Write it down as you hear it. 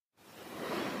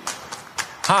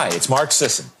Hi, it's Mark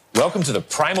Sisson. Welcome to the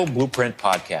Primal Blueprint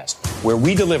Podcast, where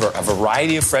we deliver a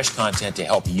variety of fresh content to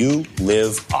help you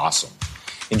live awesome.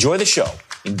 Enjoy the show.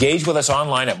 Engage with us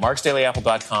online at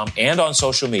marksdailyapple.com and on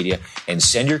social media, and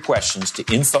send your questions to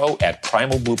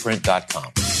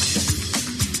info@primalblueprint.com.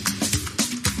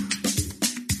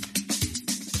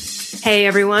 Hey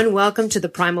everyone, welcome to the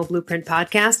Primal Blueprint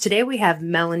Podcast. Today we have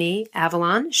Melanie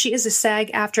Avalon. She is a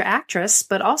SAG-AFTRA actress,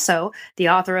 but also the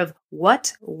author of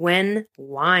What, When,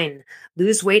 Wine.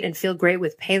 Lose weight and feel great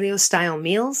with paleo-style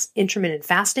meals, intermittent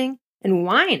fasting, and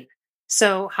wine.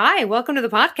 So, hi, welcome to the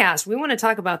podcast. We want to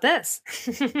talk about this.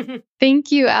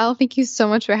 Thank you, Elle. Thank you so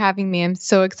much for having me. I'm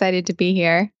so excited to be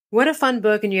here. What a fun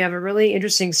book, and you have a really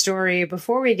interesting story.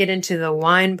 Before we get into the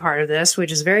wine part of this, which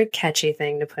is a very catchy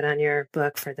thing to put on your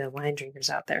book for the wine drinkers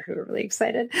out there who are really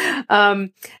excited,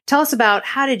 tell us about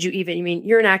how did you even,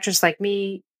 you're an actress like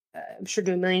me, I'm sure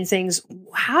doing a million things.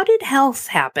 How did health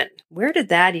happen? Where did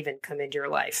that even come into your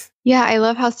life? Yeah, I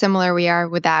love how similar we are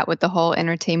with that, with the whole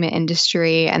entertainment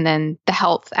industry and then the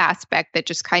health aspect that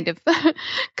just kind of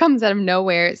comes out of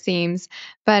nowhere, it seems.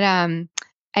 But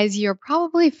as you're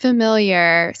probably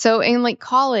familiar, so in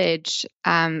college,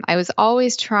 I was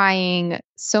always trying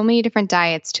so many different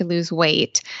diets to lose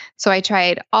weight. So I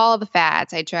tried all the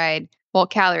fads. I tried,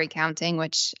 calorie counting,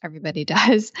 which everybody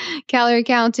does. Calorie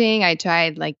counting. I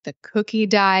tried the cookie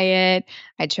diet.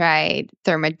 I tried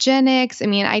thermogenics.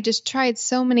 I just tried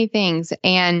so many things.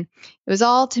 And it was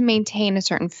all to maintain a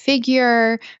certain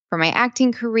figure for my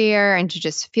acting career and to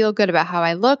just feel good about how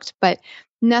I looked. But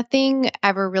nothing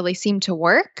ever really seemed to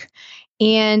work.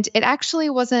 And it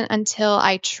actually wasn't until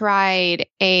I tried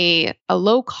a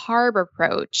low carb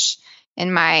approach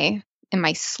in my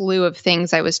slew of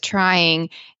things I was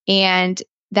trying. And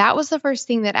that was the first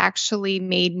thing that actually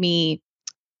made me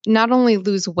not only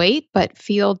lose weight, but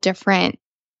feel different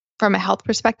from a health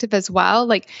perspective as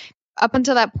well. Up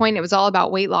until that point, it was all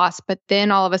about weight loss. But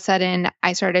then all of a sudden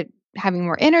I started having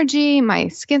more energy, my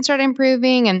skin started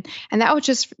improving. And that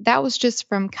was just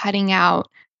from cutting out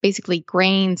basically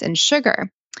grains and sugar.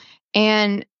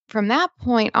 And from that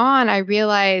point on, I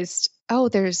realized,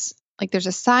 there's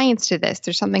a science to this.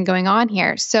 There's something going on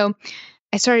here. So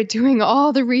I started doing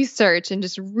all the research and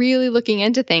just really looking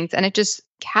into things. And it just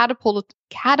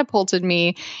catapulted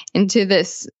me into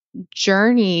this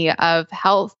journey of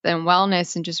health and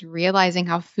wellness and just realizing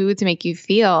how foods make you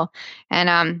feel.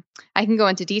 And I can go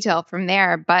into detail from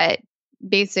there, but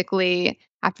basically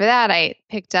after that, I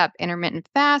picked up intermittent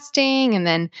fasting, and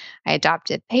then I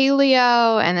adopted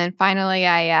paleo, and then finally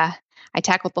I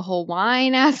tackled the whole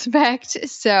wine aspect.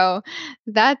 So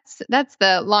that's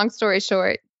the long story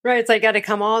short. Right. So I got to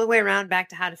come all the way around back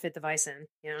to how to fit the vice in.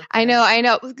 I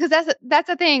know. Because that's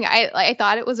the thing. I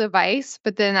thought it was a vice,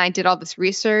 but then I did all this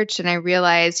research and I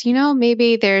realized,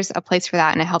 maybe there's a place for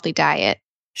that in a healthy diet.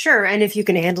 Sure. And if you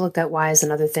can handle it, that why is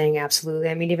another thing.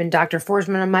 Absolutely. Even Dr.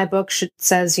 Forsman in my book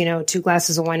says, 2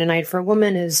 glasses of wine a night for a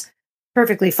woman is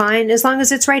perfectly fine as long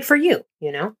as it's right for you,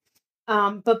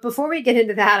 But before we get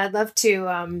into that, I'd love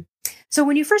to, so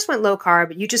when you first went low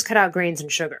carb, you just cut out grains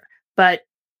and sugar, but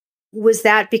was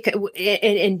that because,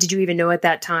 and did you even know at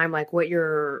that time, what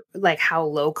your, how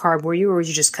low carb were you, or were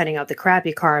you just cutting out the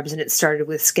crappy carbs and it started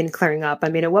with skin clearing up?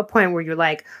 At what point were you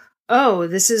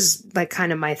this is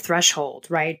kind of my threshold,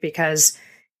 right? Because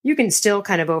you can still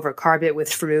kind of overcarb it with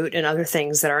fruit and other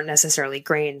things that aren't necessarily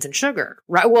grains and sugar,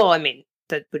 right? Well,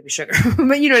 that would be sugar,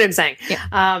 but you know what I'm saying?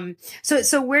 Yeah.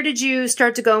 So where did you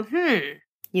start to go,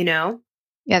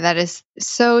 Yeah, that is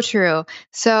so true.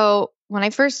 So when I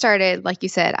first started, like you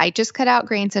said, I just cut out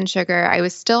grains and sugar. I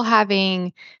was still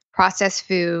having processed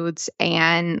foods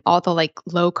and all the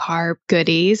low carb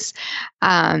goodies.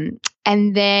 And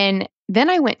then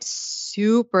I went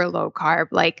super low carb.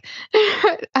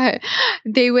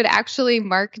 They would actually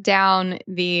mark down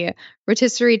the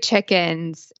rotisserie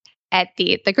chickens at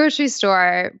the grocery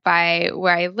store by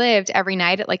where I lived every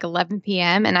night at 11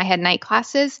 p.m. and I had night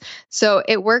classes. So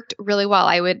it worked really well.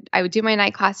 I would do my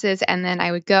night classes and then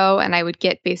I would go and I would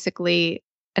get basically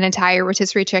an entire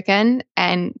rotisserie chicken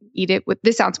and eat it with,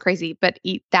 this sounds crazy, but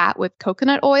eat that with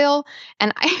coconut oil.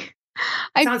 And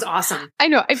sounds awesome. I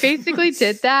know. I basically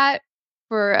did that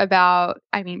for about,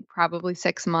 probably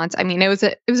 6 months.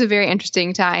 It was a very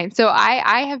interesting time. So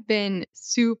I have been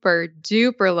super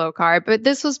duper low carb, but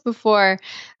this was before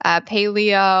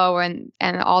paleo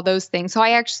and all those things. So I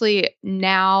actually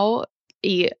now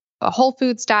eat a whole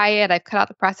foods diet. I've cut out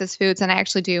the processed foods and I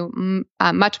actually do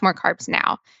much more carbs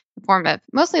now in the form of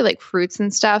mostly fruits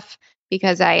and stuff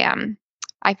because I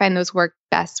find those work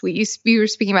best. We were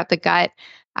speaking about the gut.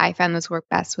 I found those work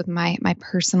best with my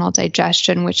personal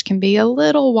digestion, which can be a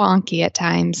little wonky at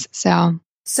times. So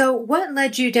So what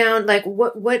led you down, like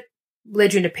what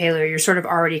led you into paleo? You're sort of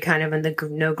already kind of in the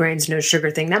no grains, no sugar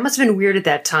thing. That must have been weird at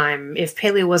that time. If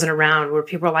paleo wasn't around, where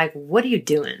people are like, what are you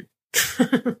doing?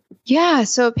 Yeah,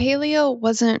 so paleo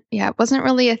wasn't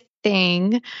really a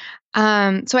thing.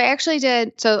 So I actually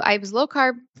so I was low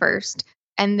carb first,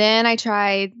 and then I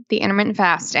tried the intermittent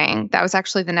fasting. That was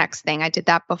actually the next thing. I did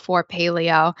that before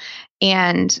paleo.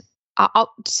 And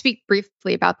I'll speak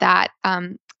briefly about that.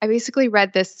 I basically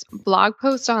read this blog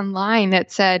post online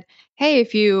that said, hey,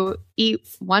 if you eat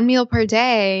one meal per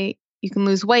day, you can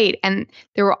lose weight. And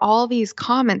there were all these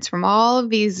comments from all of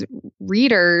these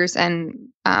readers and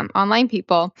online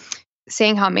people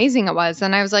saying how amazing it was.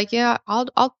 And I was like, yeah,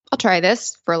 I'll try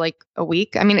this for like a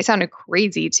week. I mean, it sounded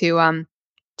crazy to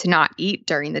not eat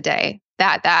during the day.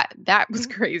 That was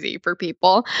crazy for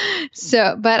people.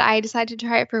 So, but I decided to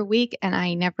try it for a week and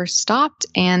I never stopped.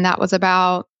 And that was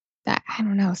about that, I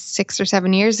don't know, 6 or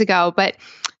 7 years ago. But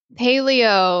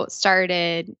paleo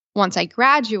started once I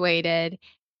graduated,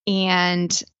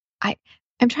 and I'm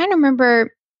trying to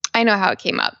remember. I know how it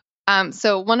came up.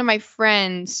 So one of my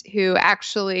friends, who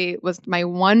actually was my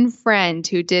one friend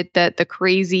who did the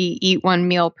crazy eat one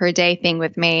meal per day thing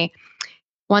with me,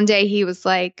 one day he was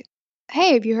like,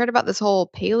 hey, have you heard about this whole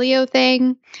paleo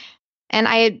thing? And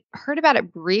I had heard about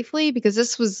it briefly because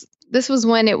this was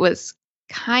when it was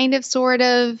kind of sort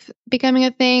of becoming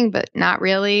a thing, but not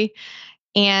really.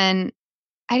 And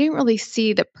I didn't really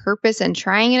see the purpose in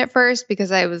trying it at first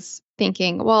because I was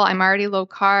thinking, well, I'm already low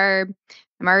carb.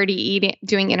 I'm already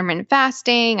doing intermittent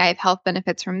fasting. I have health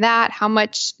benefits from that. How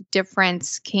much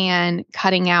difference can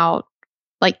cutting out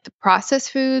like the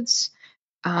processed foods,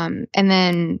 and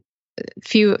then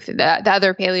the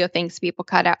other paleo things people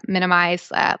cut out, minimize,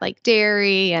 like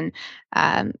dairy and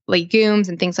legumes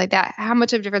and things like that. How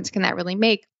much of a difference can that really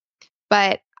make?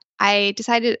 But I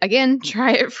decided, again,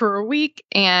 try it for a week,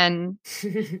 and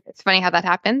it's funny how that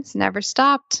happens. Never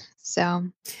stopped. So,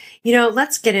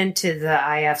 let's get into the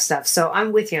IF stuff. So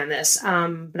I'm with you on this, but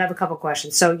I have a couple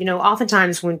questions. So,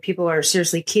 oftentimes when people are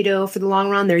seriously keto for the long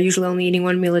run, they're usually only eating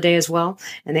one meal a day as well.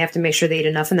 And they have to make sure they eat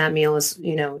enough in that meal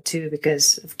too,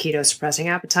 because of keto suppressing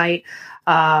appetite.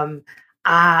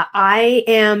 I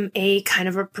am a kind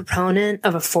of a proponent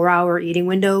of a 4-hour eating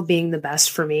window being the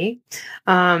best for me,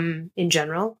 in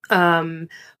general.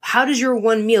 How does your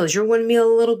one meal? Is your one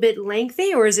meal a little bit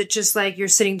lengthy, or is it just like you're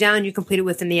sitting down, you complete it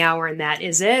within the hour and that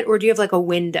is it? Or do you have like a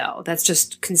window that's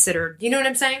just considered, you know what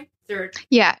I'm saying?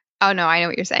 Yeah. Oh, no, I know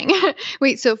what you're saying.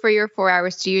 Wait, so for your 4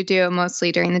 hours, do you do it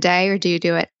mostly during the day or do you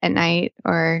do it at night?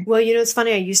 Or Well, it's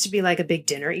funny. I used to be like a big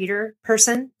dinner eater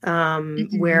person,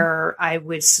 where I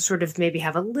would sort of maybe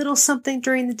have a little something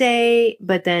during the day,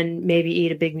 but then maybe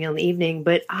eat a big meal in the evening.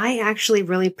 But I actually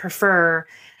really prefer,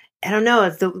 I don't know,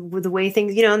 the way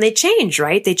things, and they change,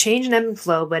 right? They change and ebb and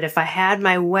flow. But if I had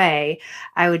my way,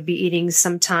 I would be eating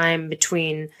sometime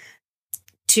between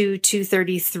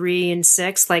 2:33 and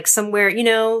 6, like somewhere in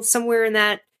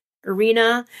that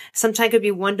arena. Sometimes it could be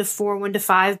 1 to 4, 1 to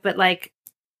 5, but like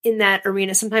in that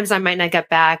arena, sometimes I might not get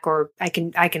back, or I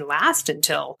can last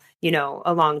until,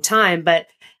 a long time. But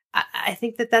I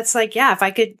think that's like, yeah, if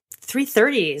I could,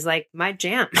 3:30 is like my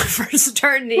jam for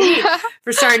starting to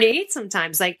eat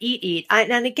sometimes, like eat.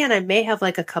 And again, I may have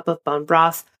like a cup of bone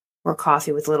broth or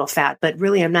coffee with a little fat, but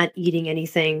really I'm not eating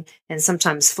anything, and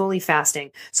sometimes fully fasting.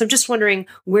 So I'm just wondering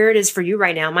where it is for you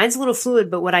right now. Mine's a little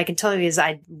fluid, but what I can tell you is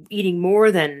eating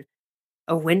more than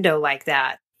a window like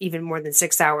that, even more than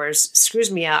 6 hours,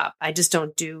 screws me up. I just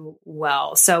don't do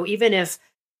well. So even if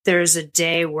there's a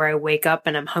day where I wake up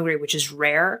and I'm hungry, which is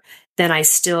rare, then I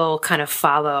still kind of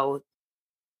follow.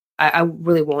 I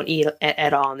really won't eat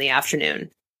at all in the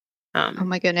afternoon. Oh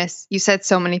my goodness. You said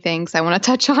so many things I want to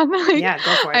touch on. Yeah,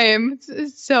 go for it. I am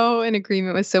so in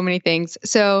agreement with so many things.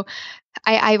 So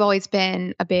I've always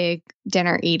been a big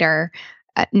dinner eater,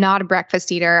 not a breakfast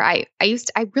eater. I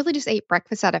really just ate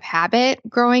breakfast out of habit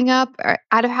growing up,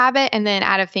 out of habit, and then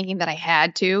out of thinking that I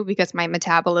had to, because my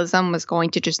metabolism was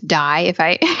going to just die if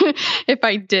I if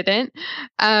I didn't.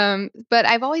 But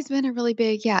I've always been a really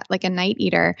big, like a night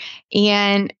eater.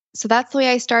 And so that's the way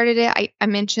I started it. I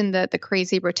mentioned the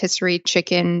crazy rotisserie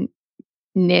chicken.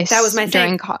 That was my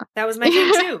thing. That was my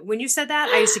thing too. When you said that,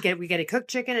 we get a cooked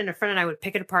chicken, and a friend and I would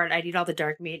pick it apart. I'd eat all the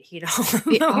dark meat, eat all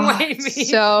the white meat.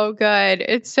 So good.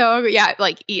 It's so good. Yeah,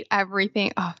 like eat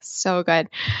everything. Oh, so good.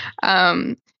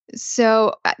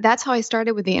 So that's how I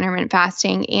started with the intermittent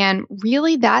fasting. And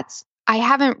really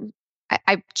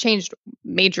I've changed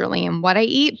majorly in what I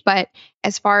eat, but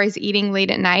as far as eating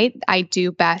late at night, I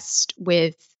do best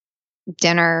with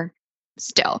dinner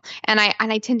still. And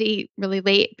I tend to eat really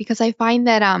late because I find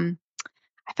that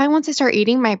I find once I start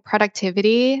eating, my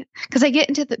productivity, because I get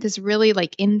into this really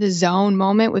like in the zone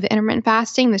moment with intermittent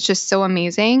fasting that's just so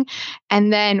amazing.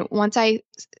 And then and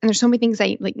there's so many things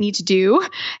I like need to do.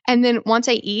 And then once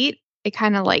I eat, it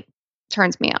kind of like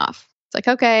turns me off. It's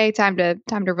like, okay, time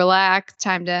to relax,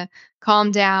 time to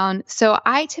calm down. So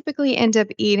I typically end up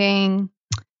eating,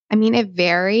 I mean, it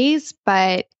varies,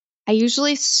 but I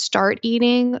usually start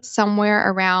eating somewhere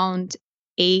around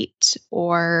 8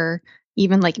 or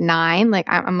even like 9. Like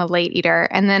I'm a late eater.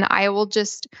 And then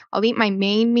I'll eat my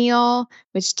main meal,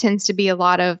 which tends to be a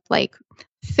lot of like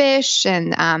fish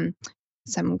and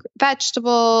some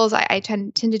vegetables. I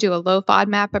tend to do a low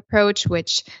FODMAP approach,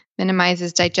 which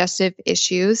minimizes digestive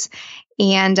issues.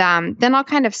 And then I'll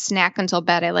kind of snack until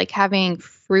bed. I like having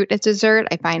fruit at dessert.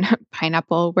 I find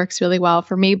pineapple works really well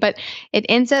for me, but it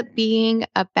ends up being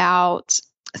about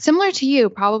similar to you,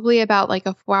 probably about like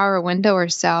a 4-hour window or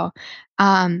so.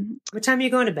 What time are you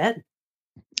going to bed?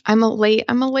 I'm a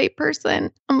late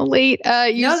person. I'm a late,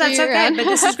 usually no, that's okay. around. But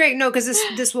this is great. No, because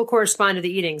this will correspond to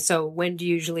the eating. So when do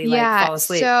you usually fall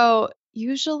asleep? So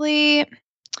usually,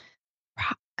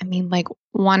 I mean, like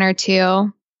 1 or 2.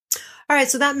 All right.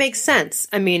 So that makes sense.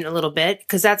 I mean, a little bit,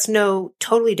 because that's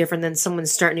totally different than someone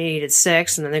starting to eat at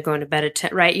 6 and then they're going to bed at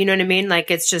 10, right? You know what I mean?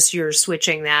 Like it's just, you're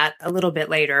switching that a little bit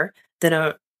later than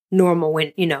a normal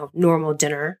normal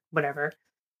dinner, whatever.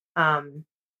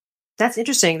 That's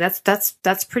interesting.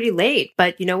 That's pretty late,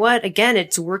 but you know what? Again,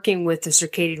 it's working with the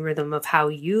circadian rhythm of how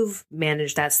you've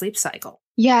managed that sleep cycle.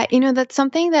 Yeah. That's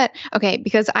something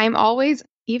because I'm always,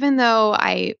 even though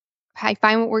I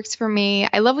find what works for me.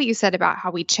 I love what you said about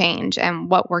how we change and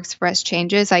what works for us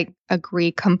changes. I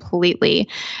agree completely.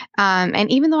 And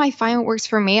even though I find what works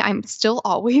for me, I'm still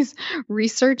always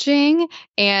researching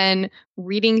and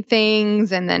reading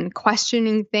things and then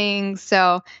questioning things.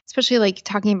 So especially like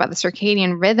talking about the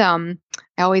circadian rhythm,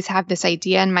 I always have this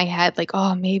idea in my head, like,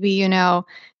 oh, maybe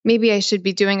I should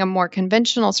be doing a more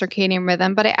conventional circadian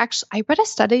rhythm. But I read a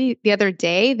study the other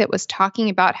day that was talking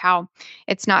about how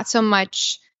it's not so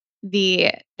much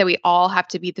that we all have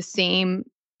to be the same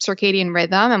circadian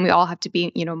rhythm and we all have to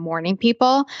be, morning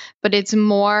people, but it's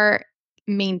more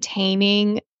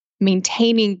maintaining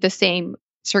the same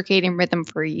circadian rhythm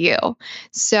for you.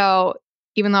 So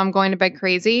even though I'm going to bed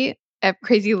crazy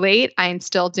late, I'm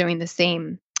still doing the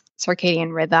same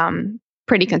circadian rhythm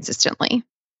pretty consistently.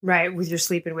 Right. With your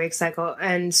sleep and wake cycle.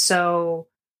 And so,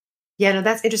 yeah, no,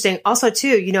 that's interesting. Also,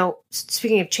 too,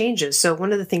 speaking of changes. So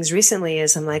one of the things recently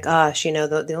is I'm like, gosh,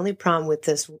 the only problem with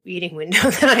this eating window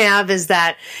that I have is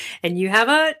that, and you have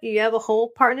a whole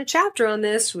part in a chapter on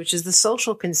this, which is the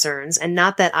social concerns. And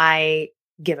not that I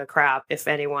give a crap if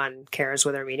anyone cares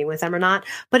whether I'm eating with them or not,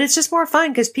 but it's just more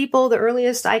fun because the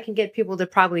earliest I can get people to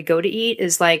probably go to eat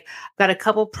is like, I've got a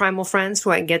couple primal friends who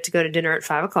I can get to go to dinner at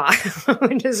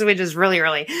 5:00, which is really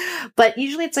early, but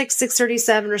usually it's like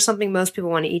 6:37 or something. Most people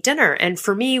want to eat dinner. And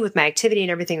for me, with my activity and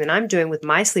everything that I'm doing with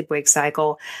my sleep wake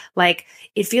cycle, like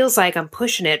it feels like I'm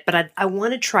pushing it, but I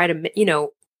want to try to,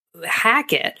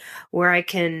 hack it where I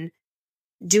can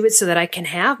do it so that I can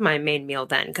have my main meal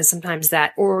then, because sometimes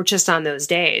or just on those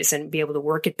days and be able to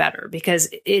work it better, because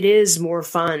it is more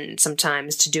fun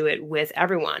sometimes to do it with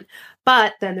everyone.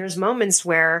 But then there's moments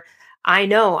where I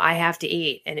know I have to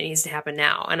eat and it needs to happen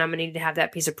now, and I'm going to need to have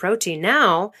that piece of protein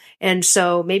now. And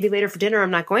so maybe later for dinner,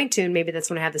 I'm not going to, and maybe that's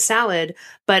when I have the salad.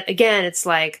 But again, it's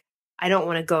like, I don't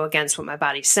want to go against what my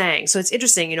body's saying. So it's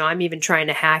interesting, I'm even trying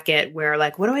to hack it where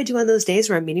like, what do I do on those days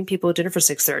where I'm meeting people at dinner for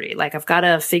 6:30? Like I've got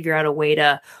to figure out a way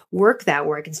to work that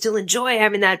where I can still enjoy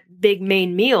having that big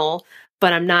main meal,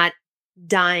 but I'm not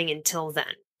dying until then.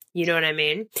 You know what I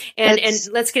mean? And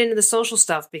let's get into the social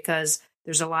stuff, because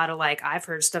there's a lot of like, I've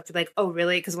heard stuff like, oh,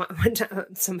 really? Because one time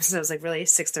someone said, I was like, really?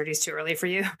 6:30 is too early for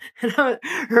you?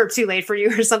 Or too late for you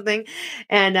or something.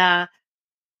 And I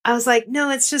was like,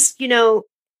 no, it's just,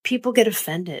 people get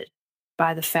offended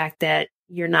by the fact that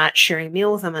you're not sharing a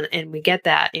meal with them. And we get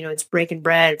that, it's breaking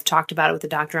bread. I've talked about it with the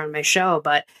doctor on my show,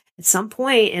 but at some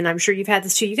point, and I'm sure you've had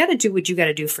this too, you got to do what you got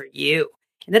to do for you.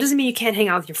 And that doesn't mean you can't hang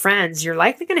out with your friends. You're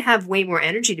likely going to have way more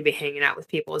energy to be hanging out with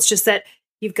people. It's just that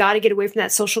you've got to get away from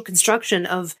that social construction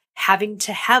of having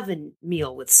to have a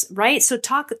meal with, right? So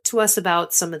talk to us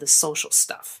about some of the social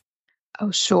stuff. Oh,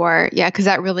 sure. Yeah, because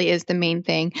that really is the main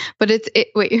thing. But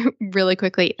wait, really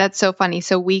quickly, that's so funny.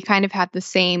 So we kind of have the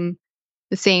same,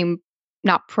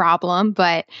 not problem,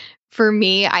 but for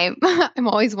me, I'm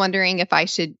always wondering if I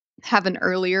should have an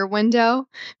earlier window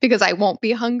because I won't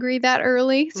be hungry that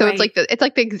early. So right. It's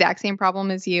like the exact same problem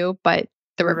as you, but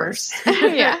the reverse.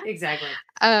 Yeah, exactly.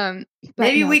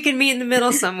 Maybe we can meet in the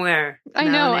middle somewhere. I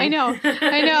know,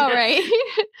 right?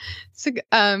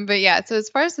 But yeah, so as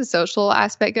far as the social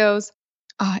aspect goes,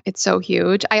 it's so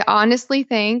huge. I honestly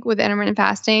think with intermittent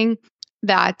fasting,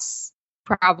 that's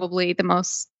probably the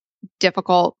most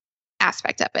difficult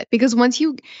aspect of it, because once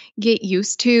you get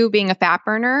used to being a fat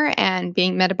burner and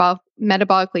being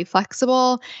metabolically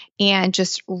flexible and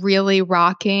just really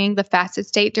rocking the fasted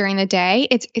state during the day,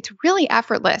 it's really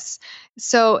effortless.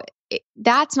 So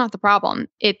that's not the problem.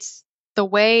 It's the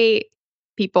way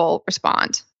people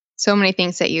respond. So many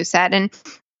things that you said. And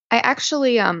I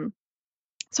actually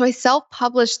so I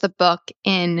self-published the book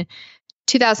in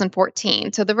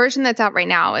 2014. So the version that's out right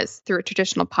now is through a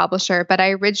traditional publisher, but I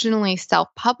originally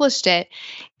self-published it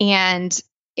and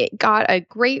it got a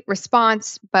great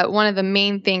response. But one of the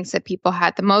main things that people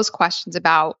had the most questions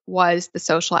about was the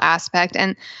social aspect.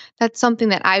 And that's something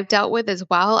that I've dealt with as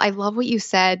well. I love what you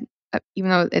said,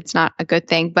 even though it's not a good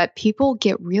thing, but people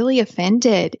get really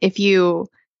offended if you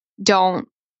don't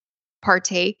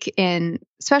partake in,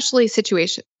 especially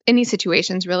any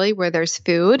situations really where there's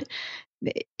food.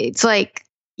 It's like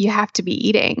you have to be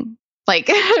eating, like,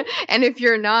 and if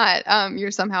you're not,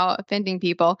 you're somehow offending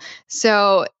people.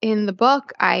 So in the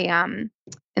book, in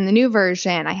the new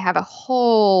version, I have a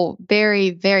whole very,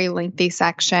 very lengthy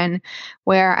section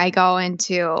where I go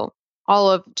into all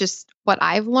of just what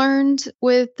I've learned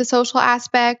with the social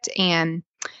aspect and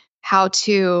how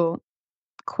to,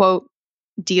 quote,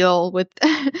 deal with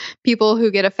people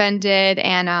who get offended.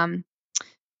 And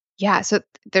yeah, so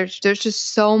there's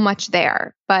just so much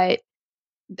there. But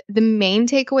the main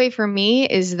takeaway for me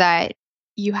is that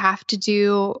you have to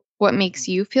do what makes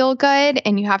you feel good,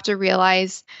 and you have to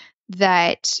realize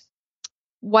that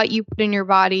what you put in your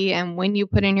body and when you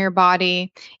put in your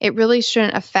body, it really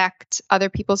shouldn't affect other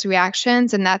people's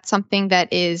reactions. And that's something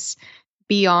that is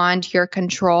beyond your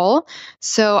control.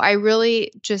 So I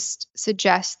really just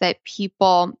suggest that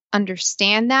people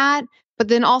understand that, but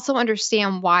then also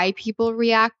understand why people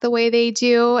react the way they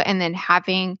do. And then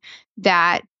having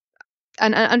that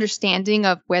an understanding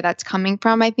of where that's coming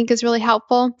from, I think is really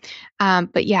helpful.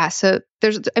 But yeah, so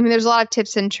there's a lot of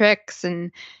tips and tricks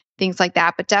and things like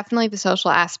that, but definitely the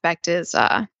social aspect is,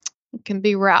 can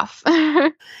be rough.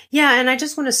 Yeah, and I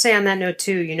just want to say on that note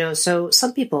too, so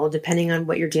some people, depending on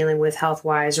what you're dealing with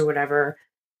health-wise or whatever,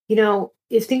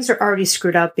 if things are already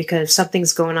screwed up because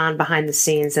something's going on behind the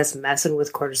scenes that's messing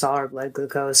with cortisol or blood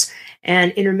glucose,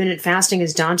 and intermittent fasting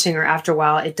is daunting, or after a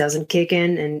while it doesn't kick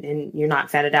in and you're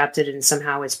not fat adapted and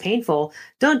somehow it's painful,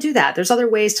 don't do that. There's other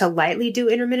ways to lightly do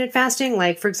intermittent fasting.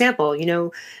 Like, for example,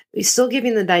 still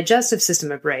giving the digestive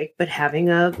system a break, but having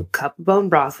a cup of bone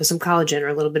broth with some collagen or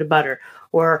a little bit of butter,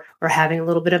 or having a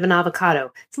little bit of an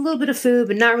avocado. It's a little bit of food,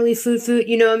 but not really food.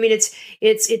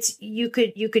 It's you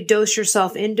could dose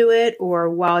yourself into it, or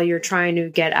while you're trying to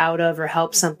get out of or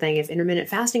help something. If intermittent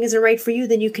fasting isn't right for you,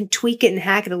 then you can tweak it and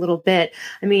hack it a little bit.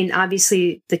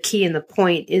 Obviously the key and the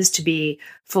point is to be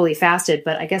fully fasted,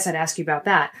 but I guess I'd ask you about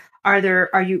that.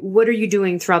 What are you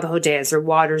doing throughout the whole day? Is there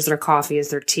water? Is there coffee?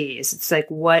 Is there teas? It's like,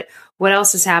 what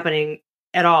else is happening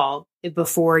at all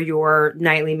before your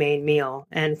nightly main meal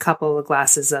and couple of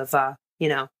glasses of,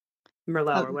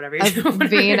 Merlot or whatever you're doing.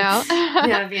 Vino.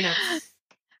 Yeah, vino.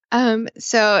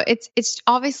 So it's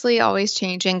obviously always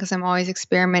changing because I'm always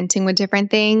experimenting with different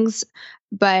things.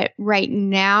 But right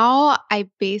now, I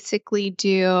basically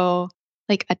do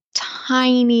like a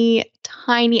tiny,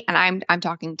 and I'm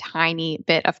talking tiny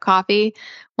bit of coffee.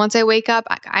 Once I wake up,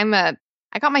 I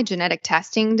got my genetic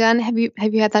testing done. Have you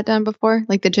had that done before?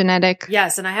 Like the genetic?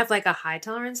 Yes, and I have like a high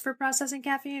tolerance for processing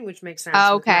caffeine, which makes sense.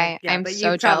 Oh, okay, I'm but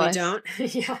so you jealous. Probably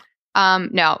don't. Yeah.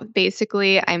 No,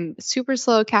 basically I'm super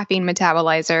slow caffeine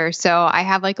metabolizer. So I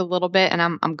have like a little bit and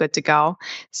I'm good to go.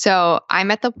 So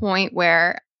I'm at the point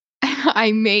where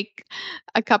I make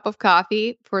a cup of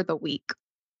coffee for the week.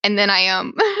 And then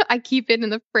I keep it in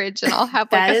the fridge and I'll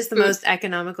have like that is the most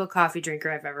economical coffee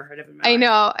drinker I've ever heard of in my life.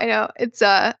 I know. It's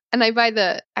and I buy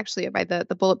the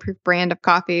Bulletproof brand of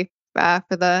coffee for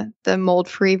the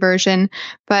mold-free version.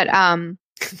 But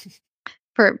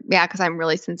because I'm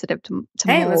really sensitive to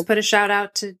hey, mold. Let's put a shout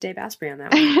out to Dave Asprey on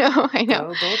that one. I know.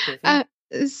 Go Bulletproof. Yeah.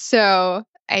 So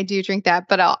I do drink that,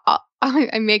 but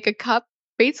I make a cup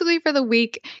basically for the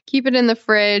week, keep it in the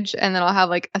fridge, and then I'll have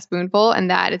like a spoonful,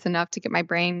 and that is enough to get my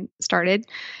brain started.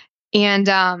 And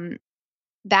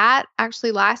that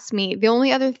actually lasts me. The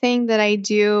only other thing that I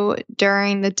do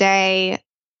during the day,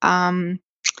 I'm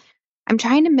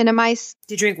trying to minimize.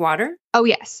 Do you drink water? Oh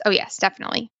yes,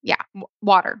 definitely. Yeah,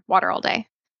 water all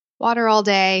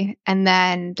day. And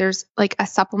then there's like a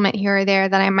supplement here or there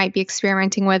that I might be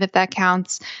experimenting with, if that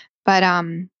counts. But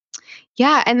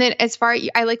yeah. And then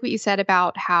I like what you said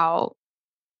about how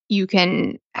you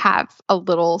can have a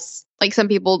little like some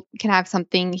people can have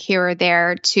something here or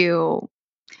there to,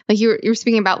 like you're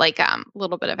speaking about like a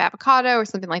little bit of avocado or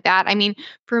something like that. I mean,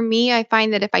 for me, I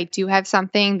find that if I do have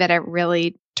something that it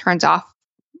really turns off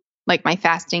like my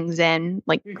fasting zen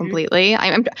like completely.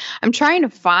 I'm trying to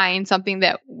find something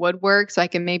that would work so I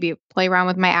can maybe play around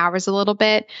with my hours a little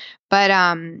bit. But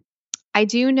I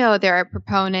do know there are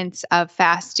proponents of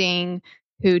fasting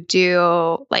who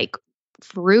do like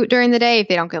fruit during the day if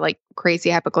they don't get like crazy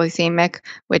hypoglycemic,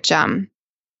 which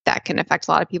that can affect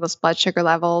a lot of people's blood sugar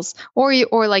levels,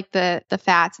 or like the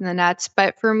fats and the nuts.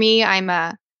 But for me, I'm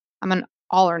an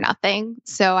all or nothing.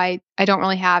 So I don't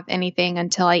really have anything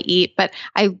until I eat. But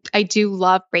I do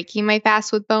love breaking my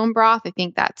fast with bone broth. I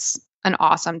think that's an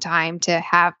awesome time to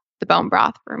have the bone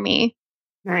broth for me.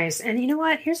 Nice. And you know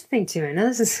what? Here's the thing too. I know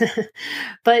this is,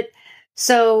 but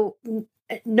so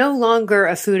no longer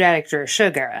a food addict or a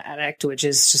sugar addict, which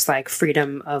is just like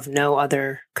freedom of no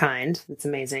other kind. It's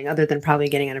amazing, other than probably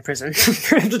getting out of prison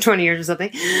for after 20 years or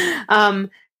something.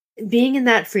 Being in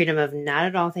that freedom of not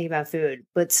at all thinking about food,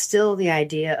 but still the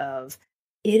idea of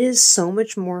it is so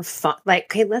much more fun. Like,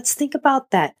 okay, let's think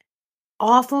about that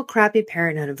awful, crappy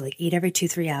paradigm of like eat every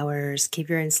 2-3 hours, keep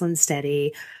your insulin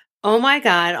steady. Oh my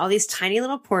God, all these tiny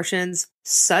little portions,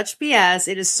 such BS.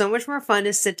 It is so much more fun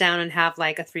to sit down and have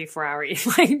like a 3-4 hour eat.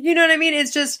 Like, you know what I mean?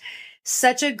 It's just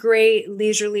such a great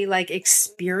leisurely like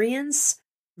experience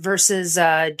versus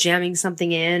jamming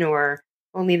something in or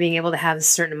only being able to have a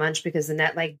certain munch because the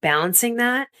net like balancing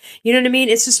that. You know what I mean?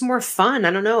 It's just more fun.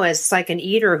 I don't know. It's like an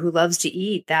eater who loves to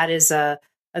eat. That is a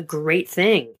great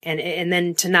thing. And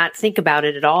then to not think about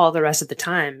it at all the rest of the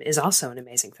time is also an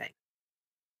amazing thing.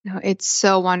 No, it's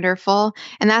so wonderful.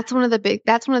 And that's one of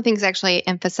the things I actually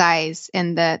emphasize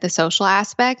in the social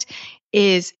aspect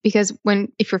is because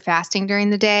if you're fasting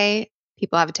during the day,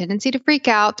 people have a tendency to freak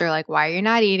out. They're like, why are you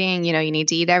not eating? You know, you need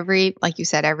to eat like you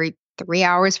said, every 3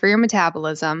 hours for your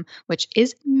metabolism, which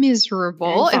is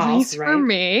miserable, at least for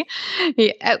me.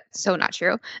 Yeah, so not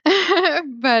true.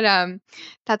 But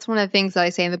that's one of the things that I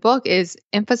say in the book is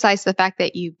emphasize the fact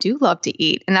that you do love to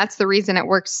eat. And that's the reason it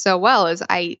works so well is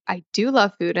I do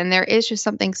love food. And there is just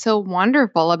something so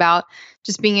wonderful about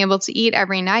just being able to eat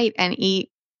every night and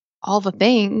eat all the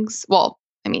things. Well,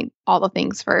 I mean, all the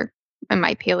things in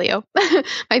my paleo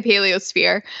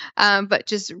sphere. But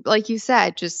just like you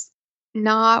said, just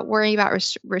not worrying about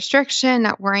restriction,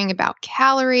 not worrying about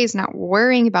calories, not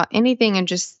worrying about anything, and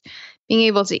just being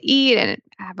able to eat and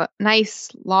have a nice,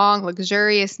 long,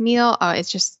 luxurious meal.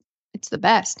 It's the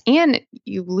best. And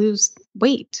you lose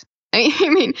weight. I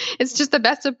mean, it's just the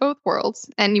best of both worlds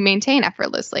and you maintain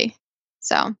effortlessly.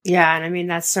 So, yeah. And I mean,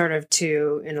 that's sort of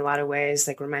too, in a lot of ways,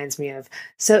 like reminds me of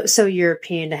so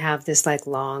European to have this like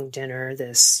long dinner,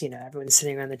 this, everyone's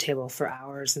sitting around the table for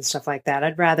hours and stuff like that.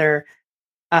 I'd rather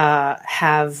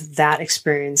have that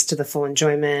experience to the full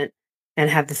enjoyment and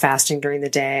have the fasting during the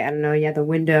day. I don't know. Yeah. The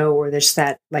window or there's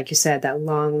that, like you said, that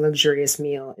long, luxurious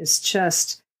meal is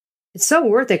just, it's so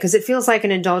worth it because it feels like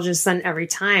an indulgence then every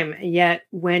time. Yet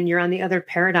when you're on the other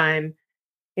paradigm,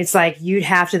 it's like you'd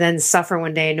have to then suffer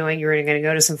one day knowing you're going to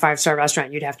go to some 5-star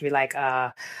restaurant. You'd have to be like,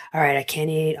 all right, I can't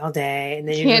eat all day. And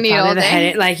then you'd probably have a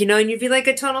headache, like, and you'd be like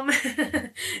a total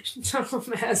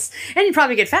mess. And you'd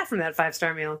probably get fat from that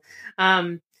 5-star meal.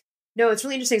 No, it's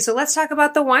really interesting. So let's talk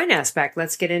about the wine aspect.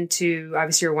 Let's get into,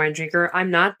 obviously you're a wine drinker.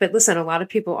 I'm not, but listen, a lot of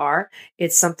people are.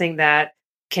 It's something that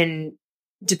can,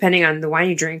 depending on the wine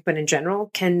you drink, but in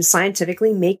general, can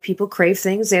scientifically make people crave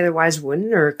things they otherwise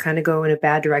wouldn't or kind of go in a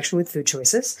bad direction with food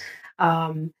choices.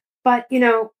 But,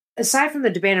 aside from the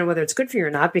debate on whether it's good for you or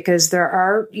not, because there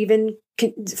are even,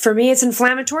 for me, it's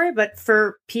inflammatory, but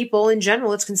for people in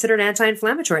general, it's considered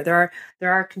anti-inflammatory. There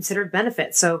are considered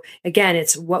benefits. So again,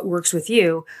 it's what works with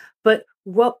you. But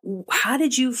how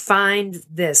did you find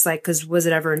this? Like, cause was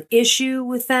it ever an issue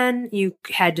with then you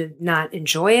had to not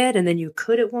enjoy it and then you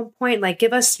could at one point? Like,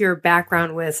 give us your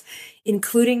background with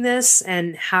including this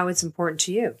and how it's important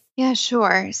to you. Yeah,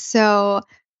 sure. So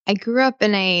I grew up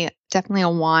in definitely a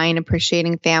wine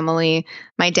appreciating family.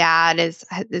 My dad is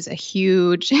a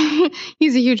huge,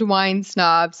 he's a huge wine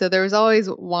snob. So there was always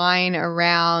wine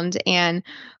around. And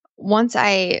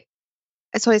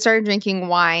so I started drinking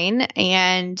wine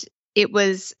and I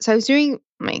was doing,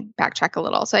 let me backtrack a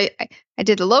little. So I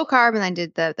did the low carb and I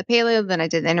did the paleo, then I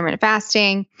did the intermittent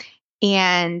fasting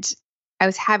and I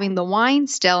was having the wine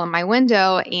still in my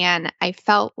window and I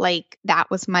felt like that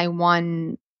was my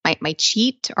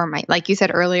cheat or like you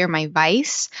said earlier, my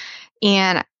vice.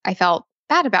 And I felt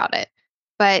bad about it.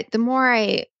 But the more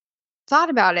I thought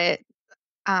about it,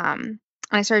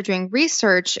 I started doing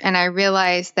research and I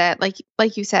realized that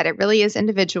like you said, it really is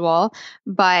individual,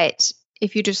 but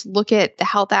if you just look at the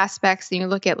health aspects and you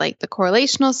look at like the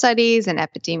correlational studies and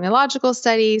epidemiological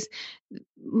studies,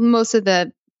 most of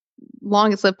the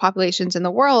longest lived populations in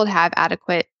the world have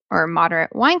adequate or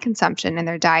moderate wine consumption in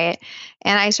their diet.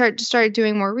 And I started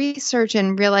doing more research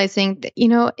and realizing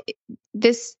that,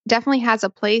 this definitely has a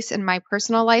place in my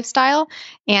personal lifestyle,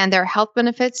 and there are health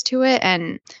benefits to it.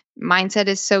 And mindset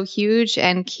is so huge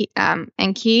and key.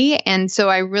 And so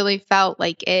I really felt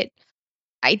like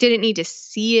I didn't need to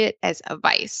see it as a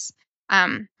vice. I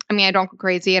don't go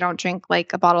crazy. I don't drink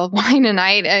like a bottle of wine a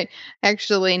night. I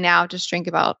actually now just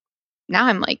now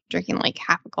I'm like drinking like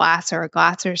half a glass or a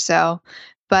glass or so.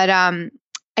 But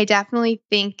I definitely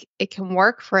think it can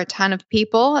work for a ton of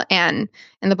people. And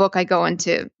in the book, I go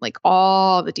into like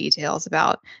all the details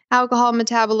about alcohol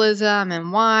metabolism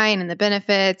and wine and the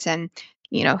benefits, and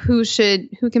who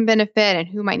can benefit and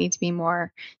who might need to be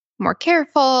more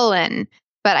careful.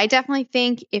 But I definitely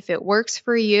think if it works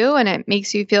for you and it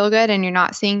makes you feel good and you're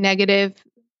not seeing negative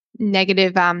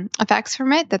effects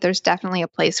from it, that there's definitely a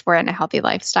place for it in a healthy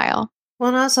lifestyle. Well,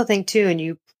 and I also think too,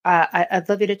 and I'd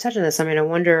love you to touch on this. I mean, I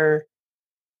wonder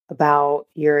about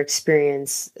your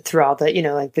experience through all the,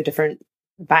 like the different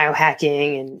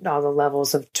biohacking and all the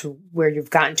levels to where you've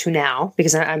gotten to now,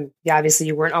 because obviously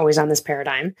you weren't always on this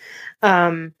paradigm.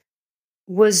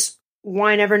 Was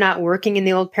wine ever not working in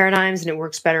the old paradigms and it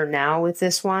works better now with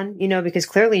this one? Because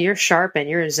clearly you're sharp and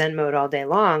you're in Zen mode all day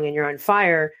long and you're on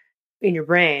fire in your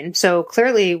brain. So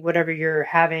clearly whatever you're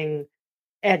having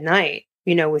at night,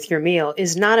 with your meal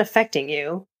is not affecting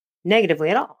you negatively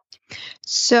at all.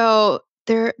 So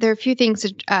there are a few things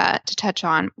to touch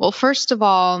on. Well, first of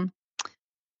all,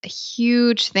 a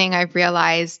huge thing I've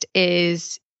realized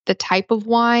is the type of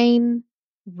wine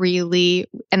really,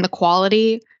 and the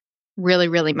quality really,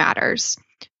 really matters.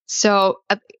 So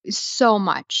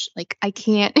much. Like I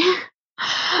can't.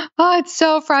 Oh, it's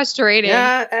so frustrating.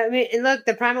 Yeah, I mean, and look,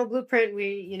 the Primal Blueprint.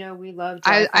 We love.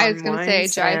 I was going to say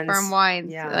dry farm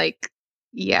wines. Yeah. Like,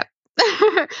 yep.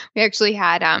 We actually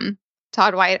had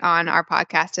Todd White on our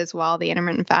podcast as well, the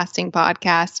intermittent fasting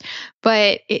podcast.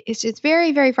 But it's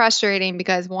very, very frustrating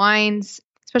because wines,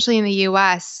 especially in the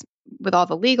U.S., with all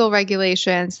the legal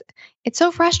regulations, it's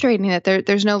so frustrating that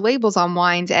there's no labels on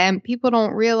wines, and people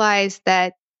don't realize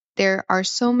that there are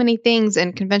so many things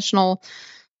in conventional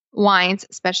wines,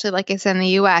 especially like I said in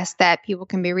the US, that people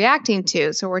can be reacting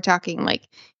to. So we're talking like,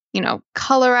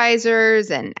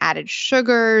 colorizers and added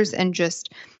sugars and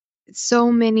just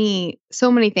so many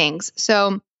things.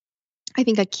 So I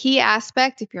think a key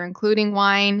aspect, if you're including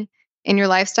wine in your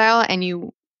lifestyle and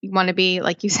you want to be,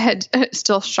 like you said,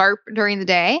 still sharp during the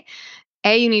day,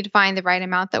 A, you need to find the right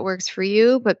amount that works for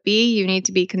you, but B, you need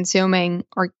to be consuming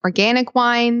organic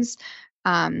wines.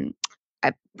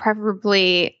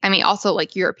 Preferably, also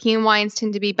like European wines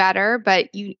tend to be better, but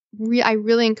I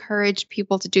really encourage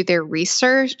people to do their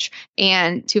research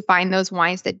and to find those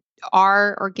wines that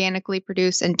are organically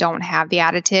produced and don't have the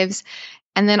additives.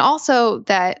 And then also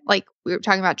that, like we were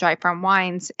talking about dry farm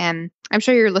wines, and I'm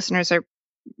sure your listeners are,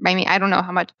 I don't know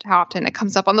how often it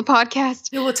comes up on the podcast.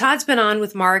 Yeah, well, Todd's been on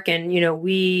with Mark, and,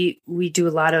 we do a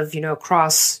lot of,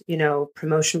 cross,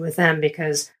 promotion with them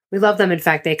because we love them. In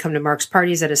fact, they come to Mark's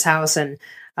parties at his house, and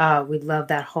we love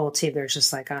that whole team. They're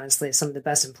just like, honestly, some of the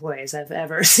best employees I've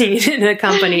ever seen in a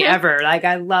company ever. Like,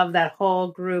 I love that whole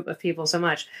group of people so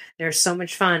much. They're so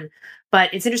much fun.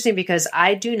 But it's interesting because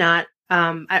I do not,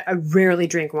 I rarely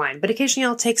drink wine, but occasionally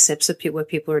I'll take sips of what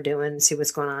people are doing and see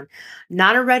what's going on.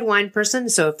 Not a red wine person.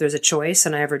 So if there's a choice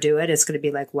and I ever do it, it's going to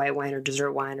be like white wine or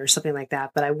dessert wine or something like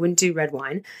that. But I wouldn't do red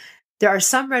wine. There are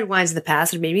some red wines in the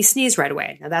past that made me sneeze right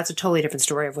away. Now, that's a totally different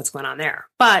story of what's going on there.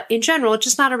 But in general,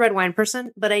 just not a red wine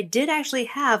person. But I did actually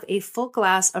have a full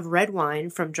glass of red wine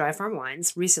from Dry Farm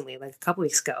Wines recently, like a couple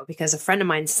weeks ago, because a friend of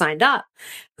mine signed up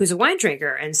who's a wine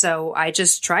drinker. And so I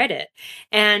just tried it.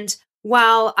 And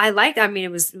while I liked,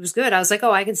 it was good. I was like,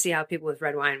 oh, I can see how people with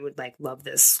red wine would love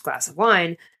this glass of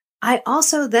wine. I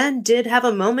also then did have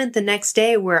a moment the next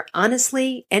day where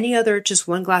honestly, any other just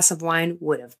one glass of wine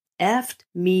would have effed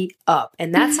me up.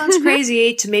 And that sounds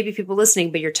crazy to maybe people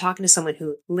listening, but you're talking to someone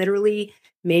who literally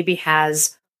maybe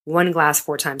has one glass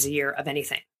 4 times a year of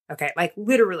anything. Okay. Like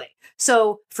literally.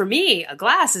 So for me, a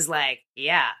glass is like,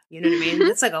 yeah, you know what I mean?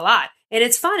 It's like a lot. And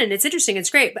it's fun and it's interesting.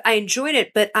 It's great. But I enjoyed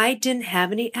it, but I didn't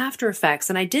have any after effects.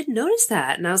 And I did notice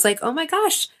that. And I was like, oh my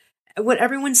gosh, what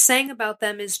everyone's saying about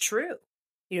them is true.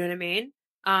 You know what I mean?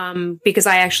 Because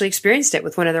I actually experienced it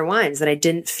with one of their wines that I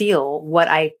didn't feel what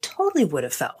I totally would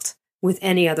have felt with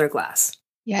any other glass.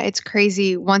 Yeah, it's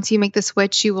crazy. Once you make the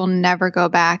switch, you will never go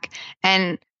back.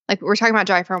 And like we're talking about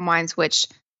dry farm wines, which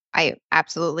I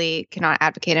absolutely cannot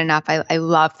advocate enough. I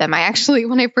love them. I actually,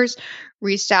 when I first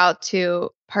reached out to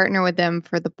partner with them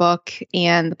for the book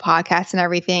and the podcast and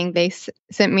everything, they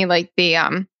sent me like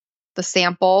the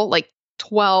sample, like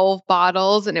 12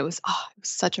 bottles, and it was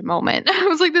such a moment. I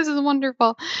was like, this is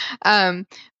wonderful.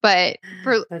 But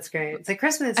for That's great. It's like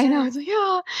Christmas. I know, it's like,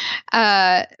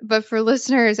 but for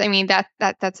listeners, I mean,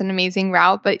 that's an amazing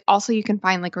route, but also you can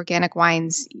find like organic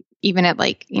wines even at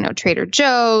like, Trader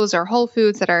Joe's or Whole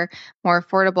Foods that are more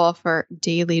affordable for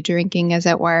daily drinking, as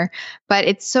it were. But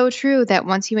it's so true that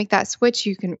once you make that switch,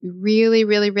 you can really,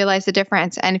 really realize the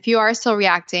difference. And if you are still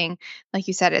reacting, like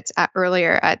you said, it's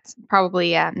earlier, it's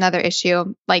probably another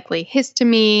issue, likely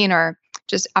histamine or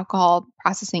just alcohol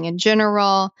processing in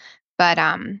general. But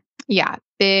yeah,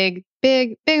 big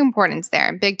importance there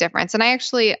and big difference. And I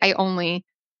only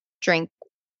drink,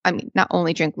 not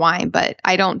only drink wine, but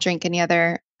I don't drink any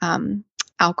other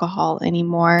alcohol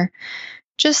anymore.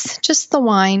 Just the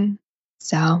wine.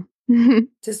 So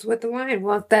just with the wine.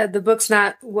 Well, the book's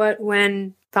not what,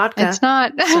 when, vodka. It's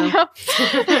not.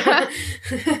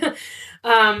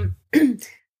 So.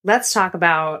 Let's talk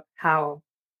about how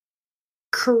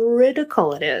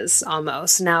critical it is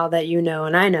almost now that you know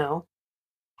and I know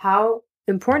how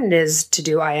important it is to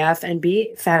do IF and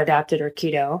be fat adapted or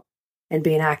keto and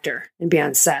be an actor and be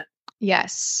on set.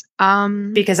 Yes.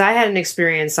 Because I had an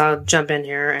experience, I'll jump in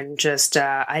here and just,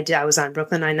 I was on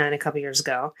Brooklyn Nine-Nine a couple years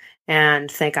ago, and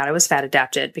thank God I was fat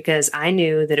adapted because I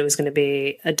knew that it was going to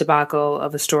be a debacle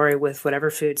of a story with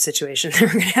whatever food situation they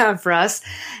were going to have for us.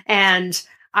 And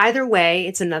either way,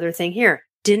 it's another thing here.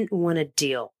 Didn't want to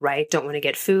deal, right? Don't want to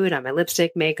get food on my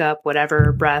lipstick, makeup,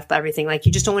 whatever, breath, everything. Like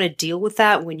you just don't want to deal with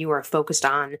that when you are focused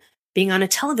on being on a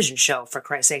television show, for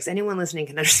Christ's sakes. Anyone listening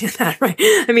can understand that, right?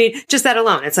 I mean, just that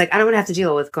alone. It's like, I don't want to have to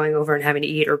deal with going over and having to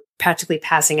eat or practically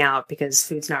passing out because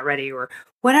food's not ready or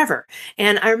whatever.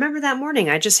 And I remember that morning,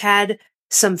 I just had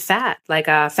some fat, like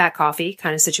a fat coffee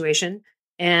kind of situation.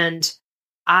 And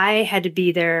I had to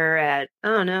be there at, I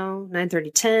don't know,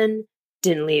 9:30, 10,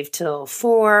 didn't leave till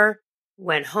 4,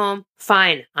 went home,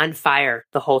 fine, on fire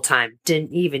the whole time.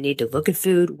 Didn't even need to look at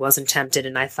food, wasn't tempted.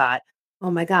 And I thought, oh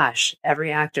my gosh,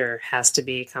 every actor has to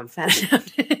become fat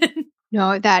adapted.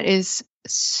 No, that is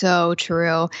so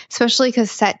true, especially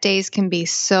because set days can be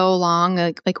so long.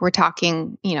 Like we're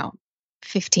talking,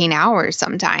 15 hours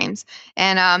sometimes.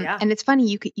 And and it's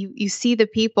funny, you see the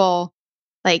people,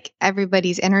 like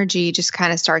everybody's energy just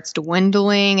kind of starts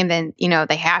dwindling, and then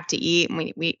they have to eat, and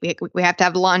we have to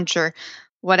have lunch or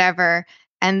whatever.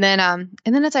 And then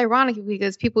it's ironic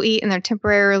because people eat and they're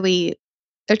temporarily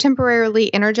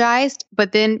energized,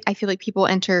 but then I feel like people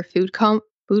enter food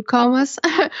comas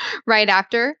right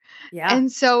after. Yeah.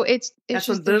 And so it's that's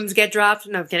just when booms get dropped.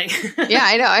 No, I'm kidding. Yeah,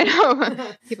 I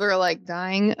know. People are like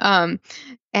dying. And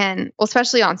well,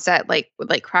 especially on set, like with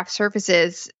like craft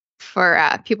services, for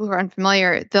people who are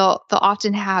unfamiliar, they'll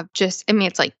often have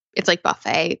it's like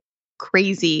buffet,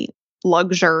 crazy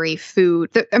luxury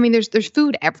food. There's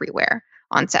food everywhere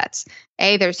on sets.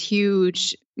 There's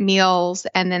huge meals,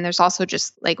 and then there's also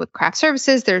just like with craft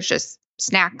services, there's just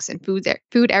snacks and food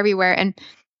everywhere. And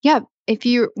yeah,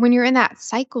 when you're in that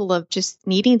cycle of just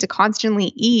needing to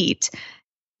constantly eat,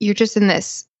 you're just in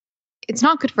this, it's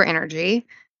not good for energy,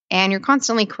 and you're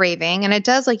constantly craving. And it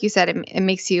does, like you said, it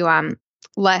makes you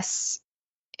less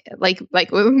like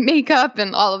with makeup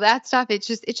and all of that stuff. It's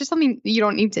just something you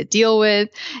don't need to deal with.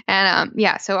 And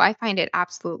so I find it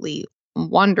absolutely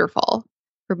wonderful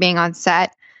for being on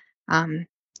set.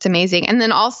 It's amazing. And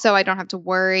then also I don't have to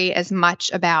worry as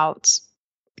much about,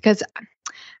 because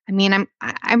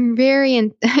I'm very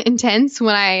intense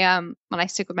when I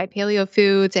stick with my paleo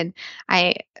foods, and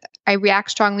I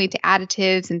react strongly to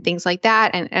additives and things like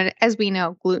that. And as we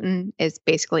know, gluten is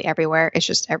basically everywhere. It's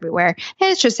just everywhere.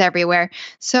 And it's just everywhere.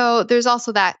 So there's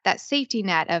also that safety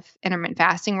net of intermittent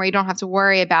fasting where you don't have to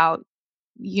worry about,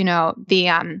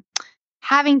 the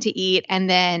having to eat and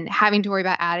then having to worry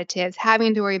about additives,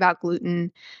 having to worry about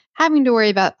gluten, having to worry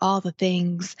about all the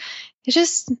things. It's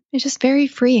just very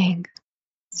freeing.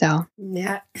 So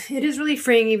yeah, it is really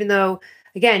freeing, even though,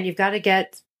 again, you've got to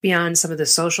get beyond some of the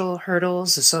social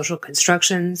hurdles, the social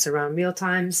constructions around meal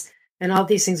times, and all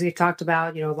these things we've talked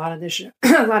about, a lot on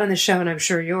this show, and I'm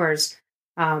sure yours.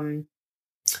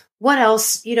 What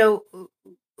else,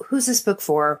 who's this book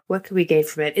for? What could we gain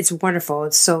from it? It's wonderful.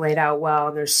 It's so laid out well,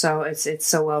 and it's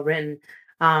so well written.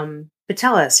 But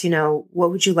tell us,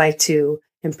 what would you like to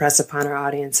impress upon our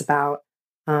audience about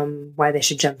why they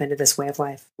should jump into this way of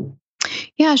life?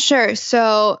 Yeah, sure.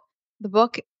 So the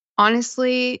book,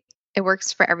 honestly, it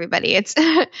works for everybody. It's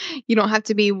you don't have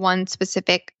to be one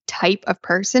specific type of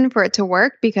person for it to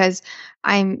work, because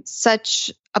I'm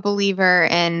such a believer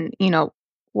in,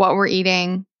 what we're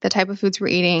eating, the type of foods we're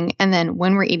eating, and then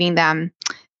when we're eating them,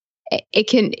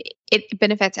 it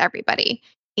benefits everybody.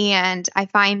 And I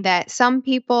find that some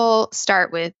people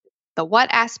start with the what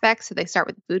aspect. So they start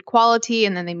with food quality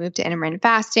and then they move to intermittent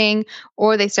fasting,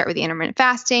 or they start with the intermittent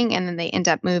fasting and then they end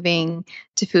up moving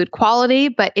to food quality.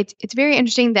 But it's very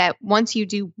interesting that once you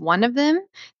do one of them,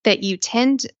 that you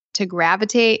tend to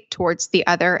gravitate towards the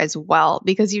other as well,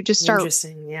 because you just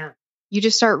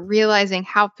start realizing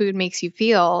how food makes you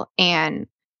feel and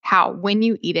how when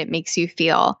you eat it makes you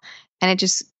feel. And it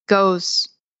just goes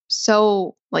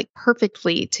so like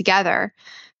perfectly together.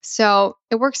 So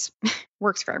it works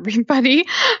for everybody.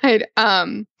 But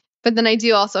then I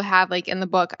do also have, like, in the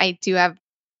book, I do have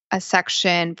a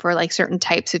section for like certain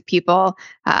types of people.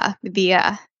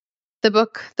 The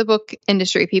book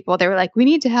industry people, they were like, we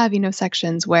need to have,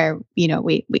 sections where,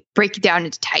 we break it down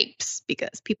into types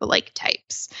because people like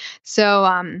types. So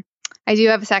I do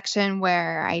have a section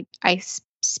where I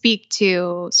speak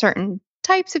to certain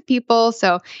types of people.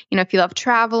 So, if you love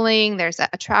traveling, there's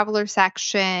a traveler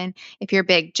section. If you're a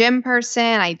big gym person,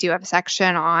 I do have a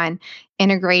section on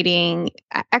integrating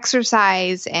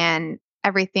exercise and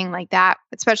everything like that,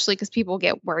 especially because people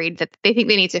get worried that they think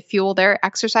they need to fuel their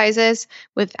exercises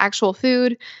with actual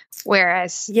food.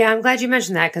 Whereas, yeah, I'm glad you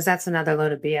mentioned that, because that's another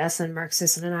load of BS. And Mark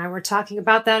Sisson and I were talking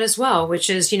about that as well, which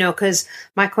is, because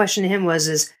my question to him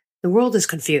is the world is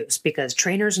confused because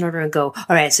trainers in order to go,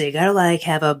 all right, so you got to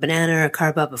have a banana or a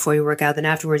carb up before you work out. Then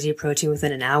afterwards, eat protein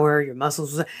within an hour, your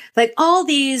muscles, like all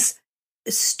these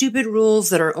stupid rules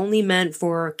that are only meant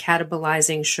for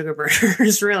catabolizing sugar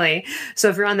burners, really. So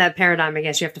if you're on that paradigm, I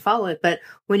guess you have to follow it. But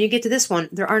when you get to this one,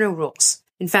 there are no rules.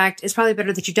 In fact, it's probably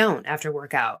better that you don't, after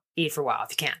workout, eat for a while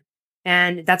if you can.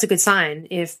 And that's a good sign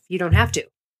if you don't have to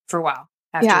for a while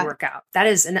after workout. That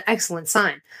is an excellent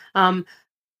sign.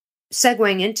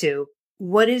 Segueing into,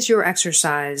 what is your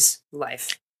exercise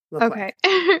life look like?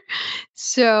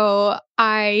 So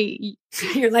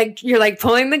you're like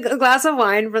pulling the glass of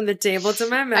wine from the table to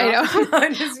my mouth. I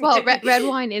know. Well, red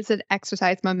wine is an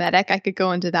exercise mimetic. I could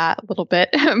go into that a little bit,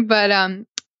 but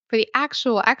for the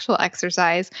actual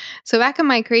exercise. So back in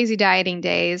my crazy dieting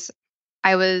days,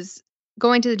 I was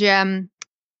going to the gym,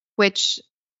 which,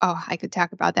 I could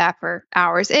talk about that for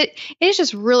hours. It is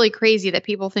just really crazy that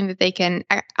people think that they can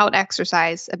out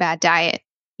exercise a bad diet.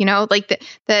 Like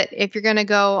that if you're going to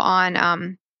go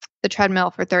on the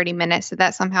treadmill for 30 minutes,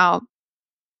 that somehow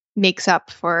makes up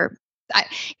for.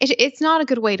 It's not a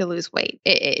good way to lose weight.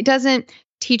 It doesn't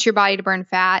teach your body to burn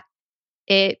fat.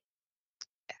 There's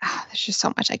just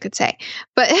so much I could say.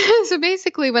 But so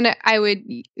basically, when I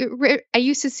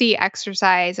used to see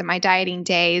exercise in my dieting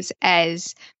days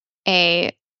as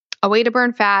a way to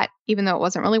burn fat, even though it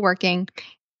wasn't really working.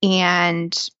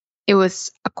 And it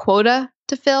was a quota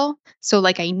to fill. So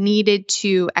like I needed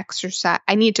to exercise,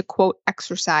 quote,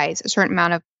 exercise a certain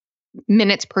amount of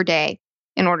minutes per day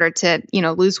in order to,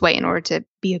 lose weight, in order to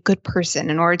be a good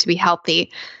person, in order to be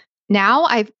healthy. Now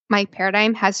my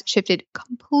paradigm has shifted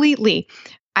completely.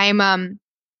 I'm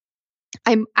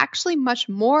actually much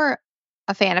more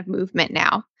a fan of movement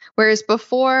now. Whereas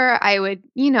before I would,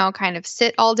 kind of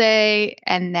sit all day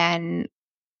and then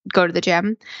go to the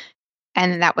gym.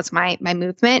 And that was my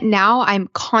movement. Now I'm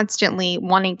constantly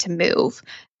wanting to move.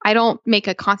 I don't make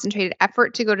a concentrated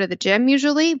effort to go to the gym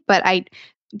usually, but I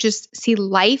just see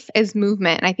life as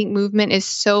movement. And I think movement is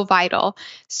so vital.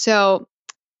 So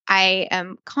I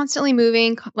am constantly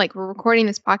moving. Like we're recording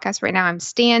this podcast right now, I'm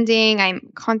standing.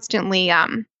 I'm constantly,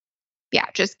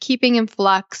 just keeping in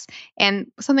flux. And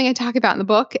something I talk about in the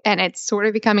book, and it's sort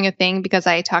of becoming a thing because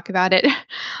I talk about it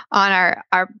on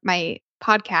my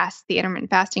podcast, the intermittent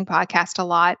fasting podcast, a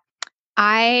lot.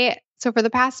 So for the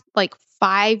past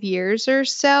 5 years or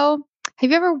so, have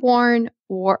you ever worn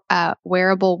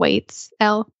wearable weights,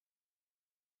 Elle?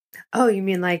 Oh, you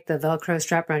mean like the Velcro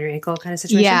strap around your ankle kind of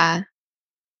situation? Yeah.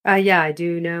 Yeah, I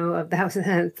do know of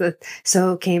that.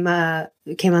 So came on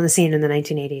the scene in the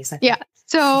 1980s. Yeah.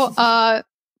 So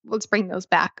let's bring those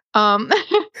back.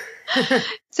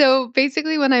 So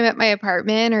basically, when I'm at my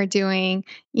apartment or doing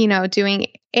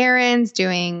errands,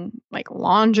 doing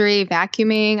laundry,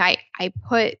 vacuuming, I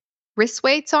put wrist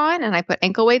weights on and I put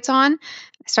ankle weights on.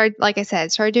 I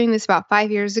started doing this about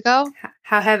 5 years ago.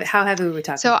 How heavy were we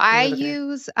talking? So I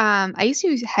used to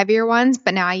use heavier ones,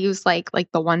 but now I use like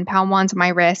the 1 pound ones on my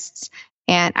wrists,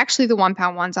 and actually the 1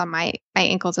 pound ones on my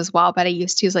ankles as well. But I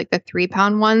used to use the 3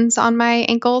 pound ones on my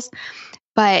ankles.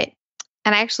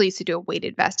 And I actually used to do a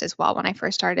weighted vest as well when I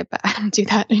first started, but I don't do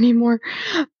that anymore.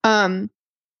 I'm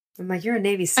like, you're a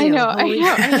Navy SEAL. I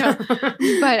know.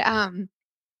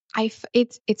 But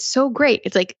it's so great.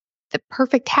 It's the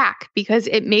perfect hack because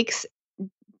it makes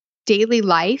daily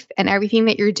life and everything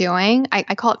that you're doing,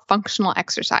 I call it functional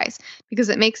exercise because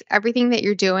it makes everything that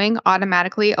you're doing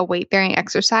automatically a weight bearing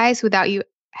exercise without you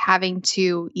having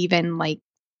to even like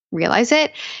realize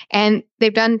it. And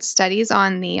they've done studies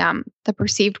on the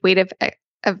perceived weight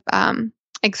of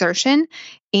exertion,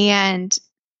 and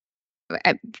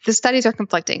the studies are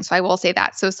conflicting. So I will say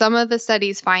that. So some of the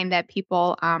studies find that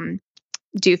people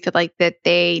do feel like that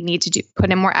they need to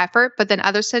put in more effort, but then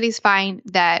other studies find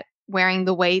that wearing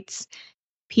the weights,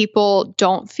 people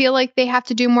don't feel like they have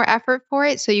to do more effort for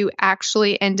it. So you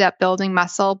actually end up building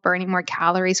muscle, burning more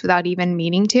calories without even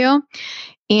meaning to.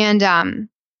 And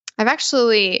I've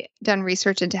actually done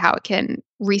research into how it can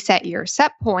reset your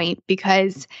set point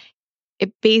because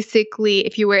it basically,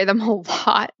 if you wear them a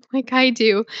lot, like I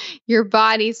do, your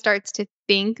body starts to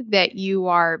think that you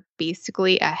are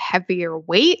basically a heavier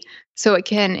weight. So it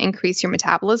can increase your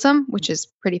metabolism, which is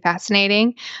pretty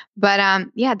fascinating. But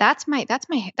yeah, that's some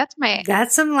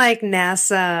like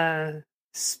NASA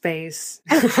space.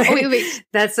 Wait.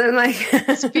 That's some like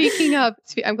speaking of,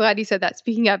 I'm glad you said that.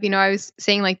 Speaking of, I was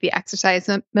saying like the exercise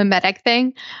mimetic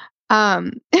thing.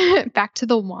 Back to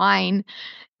the wine.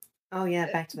 Oh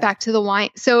yeah, back to that. Back to the wine.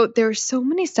 So there are so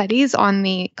many studies on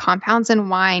the compounds in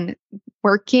wine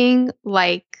working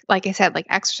like I said, like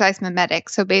exercise mimetic.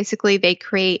 So basically they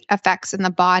create effects in the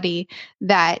body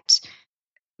that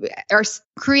or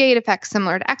create effects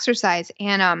similar to exercise.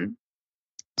 And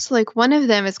so like one of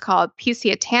them is called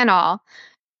physiotanol,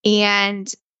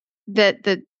 and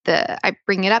the I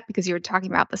bring it up because you were talking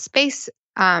about the space.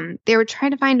 They were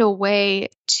trying to find a way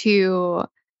to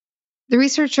the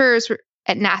researchers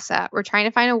at NASA were trying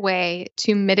to find a way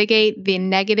to mitigate the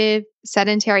negative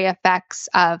sedentary effects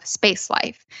of space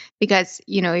life because,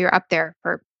 you're up there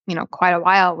for, quite a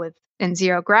while in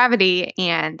zero gravity,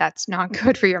 and that's not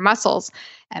good for your muscles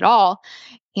at all.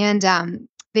 And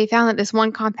they found that this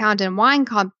one compound in wine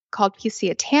called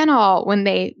physiotanol, when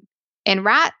they in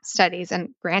rat studies,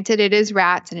 and granted it is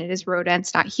rats and it is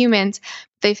rodents, not humans,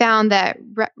 they found that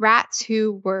rats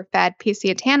who were fed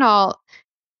physiotanol,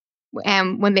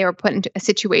 and when they were put into a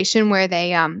situation where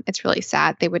they, it's really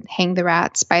sad, they would hang the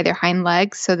rats by their hind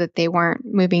legs so that they weren't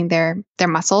moving their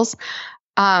muscles.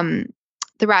 The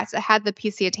rats that had the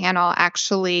physiotanol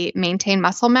actually maintained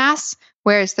muscle mass,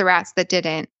 whereas the rats that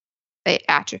didn't, they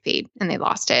atrophied and they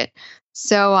lost it.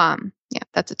 So, yeah,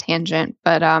 that's a tangent,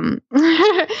 but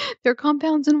there are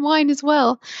compounds in wine as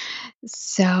well.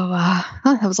 So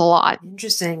that was a lot.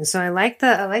 Interesting. So I like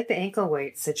the ankle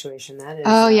weight situation. That is.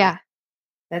 Oh yeah.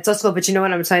 That's also cool. But you know what?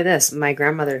 I'm going to tell you this. My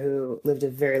grandmother, who lived a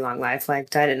very long life, like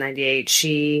died at 98,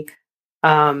 she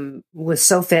was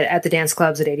so fit at the dance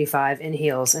clubs at 85 in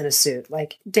heels and a suit,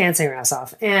 like dancing her ass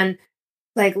off. And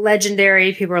like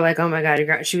legendary, people were like, oh my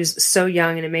God, she was so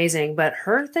young and amazing. But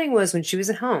her thing was when she was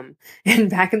at home, and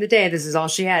back in the day, this is all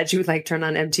she had. She would like turn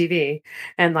on MTV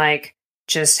and like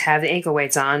just have the ankle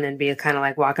weights on and be kind of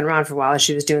like walking around for a while as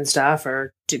she was doing stuff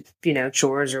or,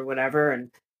 chores or whatever.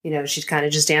 And she'd kind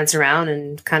of just dance around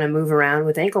and kind of move around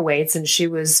with ankle weights. And she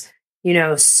was,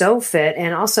 so fit.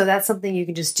 And also that's something you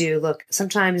can just do. Look,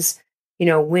 sometimes,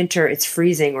 winter it's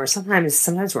freezing, or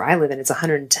sometimes where I live in, it's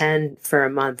 110 for a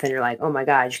month. And you're like, oh my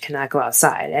God, you cannot go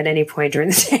outside at any point during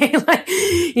the day. Like,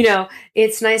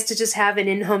 it's nice to just have an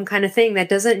in-home kind of thing. That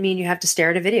doesn't mean you have to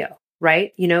stare at a video.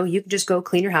 Right? You can just go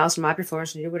clean your house, mop your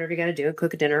floors, and do whatever you got to do, and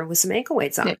cook a dinner with some ankle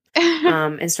weights on,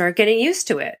 and start getting used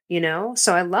to it,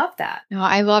 So I love that. No,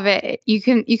 I love it. You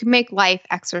can make life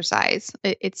exercise.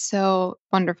 It's so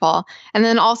wonderful. And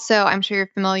then also, I'm sure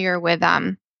you're familiar with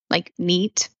like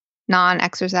NEAT,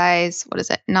 non-exercise. What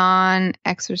is it?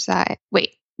 Non-exercise.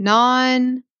 Wait, Now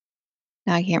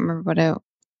I can't remember what it.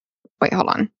 Wait, hold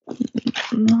on.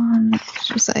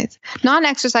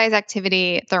 Non-exercise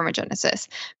activity thermogenesis.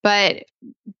 But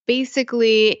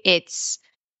basically, it's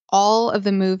all of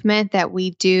the movement that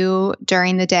we do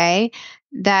during the day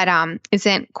that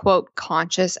isn't, quote,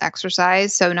 conscious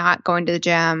exercise. So not going to the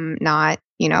gym, not,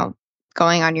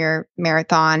 going on your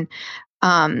marathon.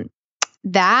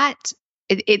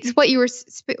 It's what you were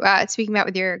speaking about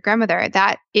with your grandmother,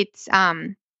 that it's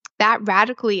that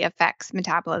radically affects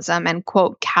metabolism and,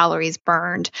 quote, calories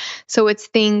burned. So it's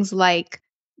things like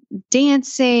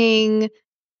dancing,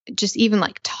 just even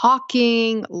like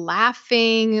talking,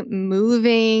 laughing,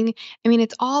 moving. I mean,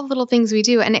 it's all little things we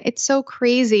do. And it's so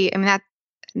crazy. I mean, that's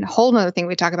a whole nother thing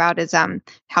we talk about is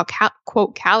how,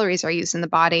 quote, calories are used in the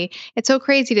body. It's so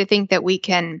crazy to think that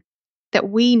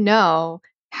we know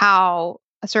how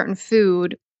a certain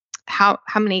food, how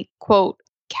many, quote,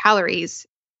 calories,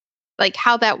 like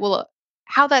how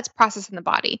how that's processed in the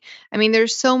body. I mean,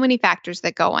 there's so many factors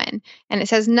that go in, and it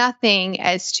says nothing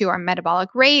as to our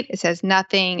metabolic rate. It says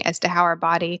nothing as to how our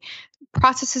body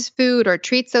processes food or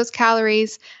treats those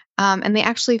calories. And they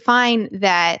actually find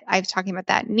that, I was talking about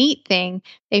that NEAT thing,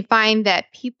 they find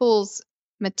that people's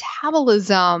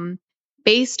metabolism,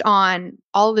 based on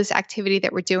all of this activity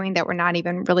that we're doing that we're not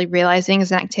even really realizing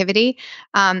is an activity,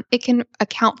 it can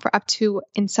account for up to,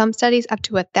 in some studies, up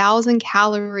to 1,000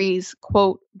 calories,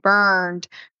 quote, burned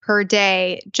per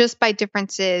day just by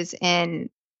differences in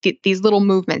these little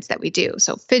movements that we do.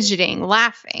 So fidgeting,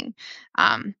 laughing,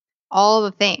 all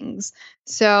the things.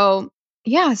 So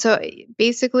yeah, so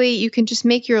basically you can just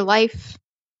make your life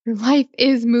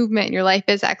is movement, your life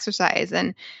is exercise,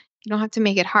 and you don't have to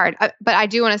make it hard. But I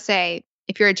do want to say,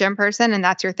 if you're a gym person and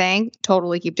that's your thing,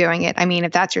 totally keep doing it. I mean,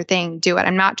 if that's your thing, do it.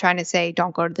 I'm not trying to say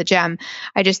don't go to the gym.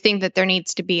 I just think that there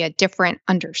needs to be a different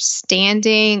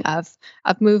understanding of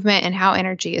movement and how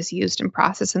energy is used and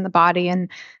processed in the body. And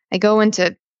I go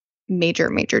into major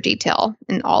detail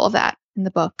in all of that in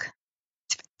the book.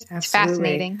 It's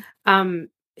fascinating.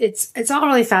 It's all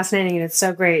really fascinating, and it's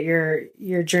so great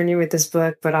your journey with this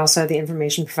book, but also the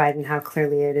information provided and how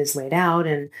clearly it is laid out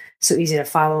and so easy to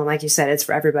follow. And like you said, it's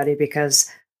for everybody, because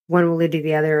one will lead to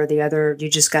the other, or the other, you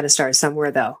just got to start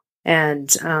somewhere though,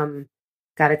 and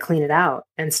got to clean it out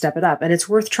and step it up. And it's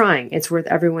worth trying. It's worth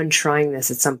everyone trying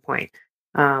this at some point,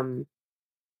 from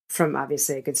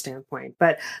obviously a good standpoint.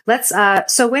 But let's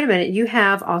so wait a minute, you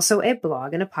have also a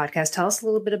blog and a podcast. Tell us a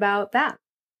little bit about that.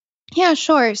 Yeah,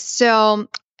 sure. So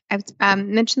I've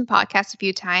mentioned the podcast a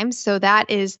few times. So that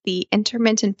is the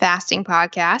Intermittent Fasting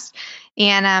Podcast.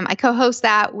 And I co-host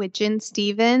that with Jen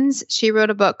Stevens. She wrote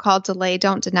a book called Delay,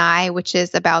 Don't Deny, which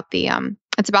is about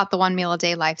it's about the 1 meal a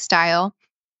day lifestyle.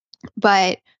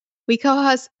 But we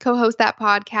co-host that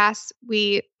podcast.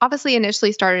 We obviously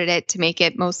initially started it to make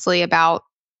it mostly about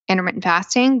intermittent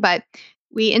fasting, but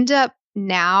we end up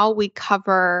now we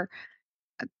cover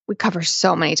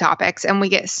so many topics and we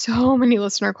get so many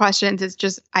listener questions. It's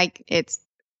just, it's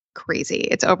crazy.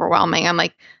 It's overwhelming. I'm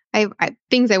like, I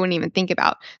things I wouldn't even think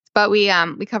about, but we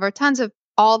cover tons of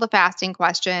all the fasting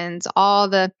questions, all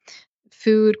the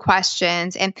food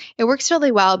questions, and it works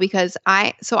really well because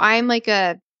I'm like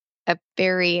I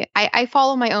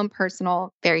follow my own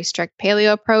personal, very strict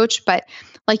paleo approach, but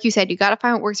like you said, you got to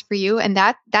find what works for you. And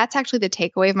that's actually the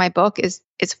takeaway of my book is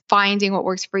finding what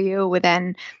works for you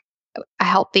within a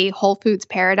healthy whole foods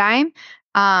paradigm.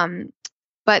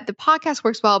 But the podcast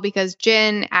works well because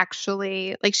Jen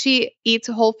actually, like, she eats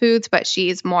whole foods, but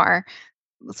she's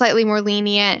slightly more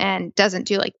lenient and doesn't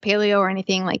do like paleo or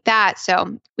anything like that.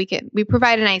 So we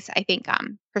provide a nice, I think,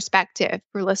 perspective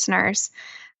for listeners.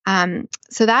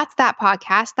 So that's that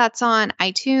podcast. That's on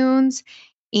iTunes.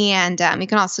 And you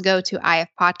can also go to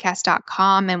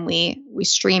ifpodcast.com and we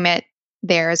stream it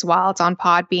there as well. It's on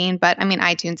Podbean, but I mean,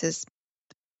 iTunes is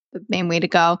the main way to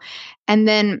go. And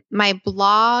then my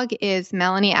blog is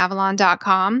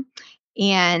melanieavalon.com.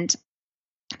 And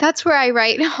that's where I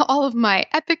write all of my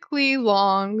epically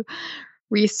long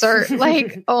research.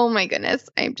 Like, oh my goodness,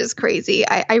 I'm just crazy.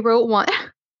 I wrote one.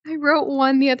 I wrote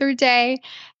one the other day,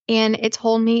 and it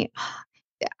told me,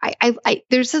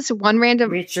 there's this one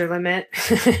random reach your limit.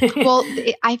 Well,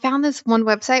 I found this one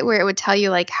website where it would tell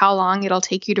you like how long it'll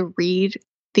take you to read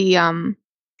the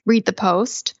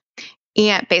post,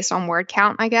 and based on word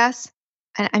count, I guess.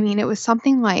 And I mean, it was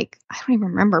something like, I don't even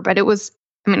remember, but it was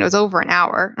over an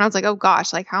hour. And I was like, oh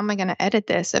gosh, like how am I going to edit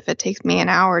this if it takes me an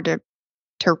hour to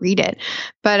read it?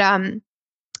 But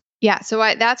yeah, so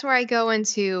that's where I go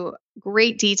into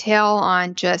great detail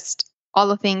on just all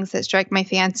the things that strike my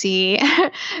fancy.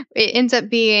 It ends up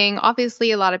being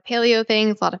obviously a lot of paleo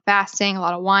things, a lot of fasting, a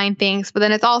lot of wine things, but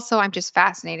then it's also, I'm just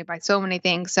fascinated by so many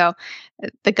things. So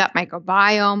the gut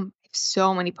microbiome,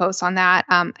 so many posts on that.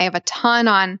 I have a ton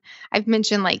on, I've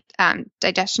mentioned like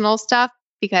digestional stuff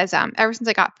because ever since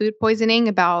I got food poisoning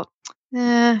about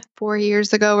 4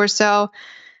 years ago or so,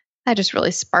 that just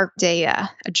really sparked a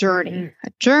journey, a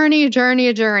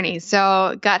journey.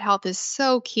 So gut health is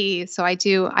so key. So I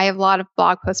have a lot of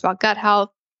blog posts about gut health,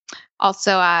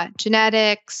 also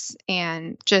genetics,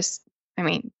 and just,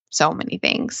 so many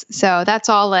things. So that's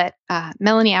all at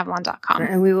melanieavalon.com.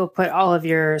 And we will put all of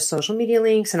your social media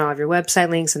links and all of your website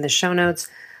links in the show notes.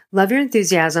 Love your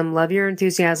enthusiasm. Love your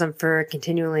enthusiasm for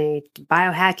continually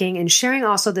biohacking and sharing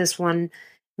also this 1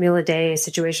 meal a day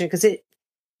situation, because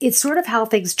it's sort of how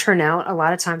things turn out a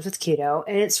lot of times with keto.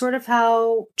 And it's sort of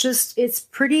how it's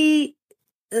pretty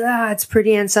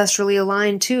ancestrally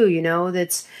aligned too,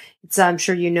 I'm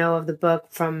sure you know of the book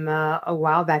from a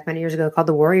while back, many years ago, called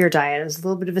The Warrior Diet. It was a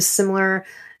little bit of a similar,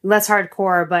 less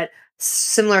hardcore, but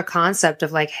similar concept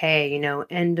of like, hey,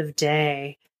 end of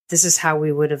day, this is how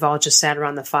we would have all just sat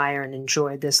around the fire and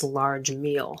enjoyed this large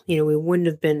meal. We wouldn't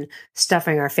have been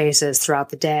stuffing our faces throughout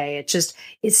the day.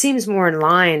 It seems more in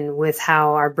line with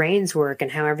how our brains work and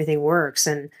how everything works.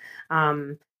 And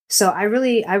so I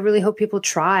really hope people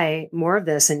try more of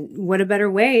this. And what a better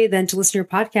way than to listen to your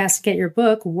podcast and get your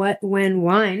book, What, When,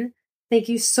 Wine. Thank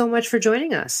you so much for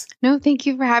joining us. No, thank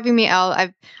you for having me,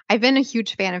 Elle. I've been a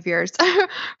huge fan of yours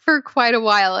for quite a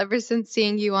while, ever since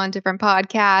seeing you on different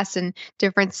podcasts and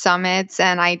different summits.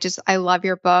 And I love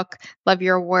your book, love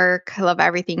your work, I love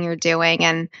everything you're doing.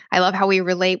 And I love how we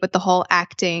relate with the whole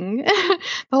acting, the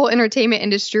whole entertainment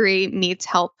industry meets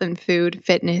health and food,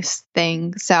 fitness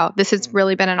thing. So this has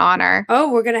really been an honor.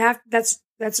 Oh, we're going to have,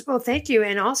 well, thank you.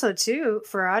 And also too,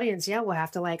 for our audience, we'll have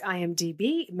to like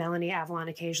IMDb Melanie Avalon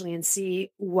occasionally and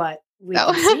see what we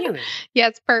can see you in.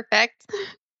 Yes, perfect.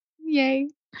 Yay.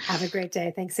 Have a great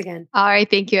day. Thanks again. All right.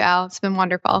 Thank you, Elle. It's been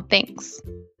wonderful. Thanks.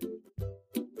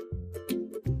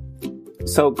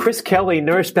 So Chris Kelly,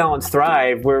 Nourish, Balance,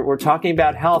 Thrive, we're talking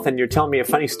about health, and you're telling me a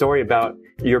funny story about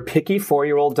your picky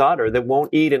 4-year-old daughter that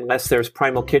won't eat unless there's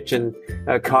Primal Kitchen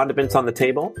condiments on the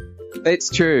table. It's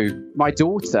true. My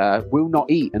daughter will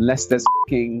not eat unless there's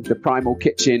the Primal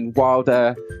Kitchen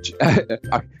Wilder.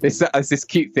 It's this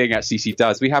cute thing actually she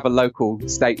does. We have a local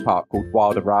state park called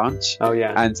Wilder Ranch. Oh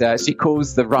yeah. And she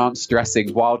calls the ranch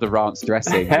dressing Wilder Ranch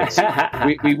dressing.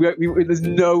 We there's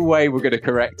no way we're going to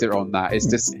correct her on that. It's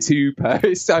just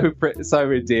it's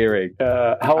so endearing.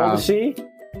 How old is she?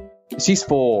 She's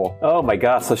 4. Oh my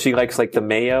gosh! So she likes like the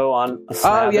mayo on.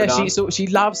 Oh yeah, she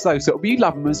loves those. So we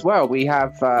love them as well. We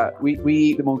have we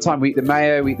eat them all the time. We eat the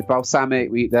mayo, we eat the balsamic,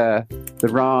 we eat the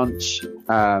ranch,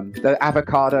 the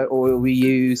avocado oil we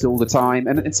use all the time,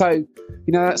 and so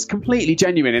that's completely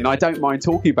genuine, and I don't mind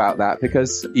talking about that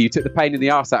because you took the pain in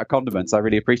the arse out of condiments. I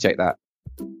really appreciate that.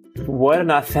 What an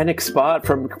authentic spot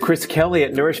from Chris Kelly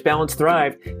at Nourish, Balance,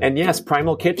 Thrive. And yes,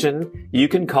 Primal Kitchen, you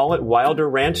can call it Wilder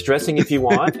Ranch dressing if you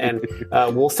want. And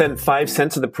we'll send 5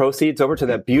 cents of the proceeds over to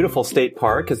that beautiful state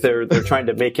park because they're trying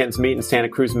to make ends meet in Santa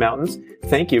Cruz Mountains.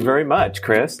 Thank you very much,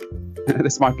 Chris.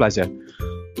 It's my pleasure.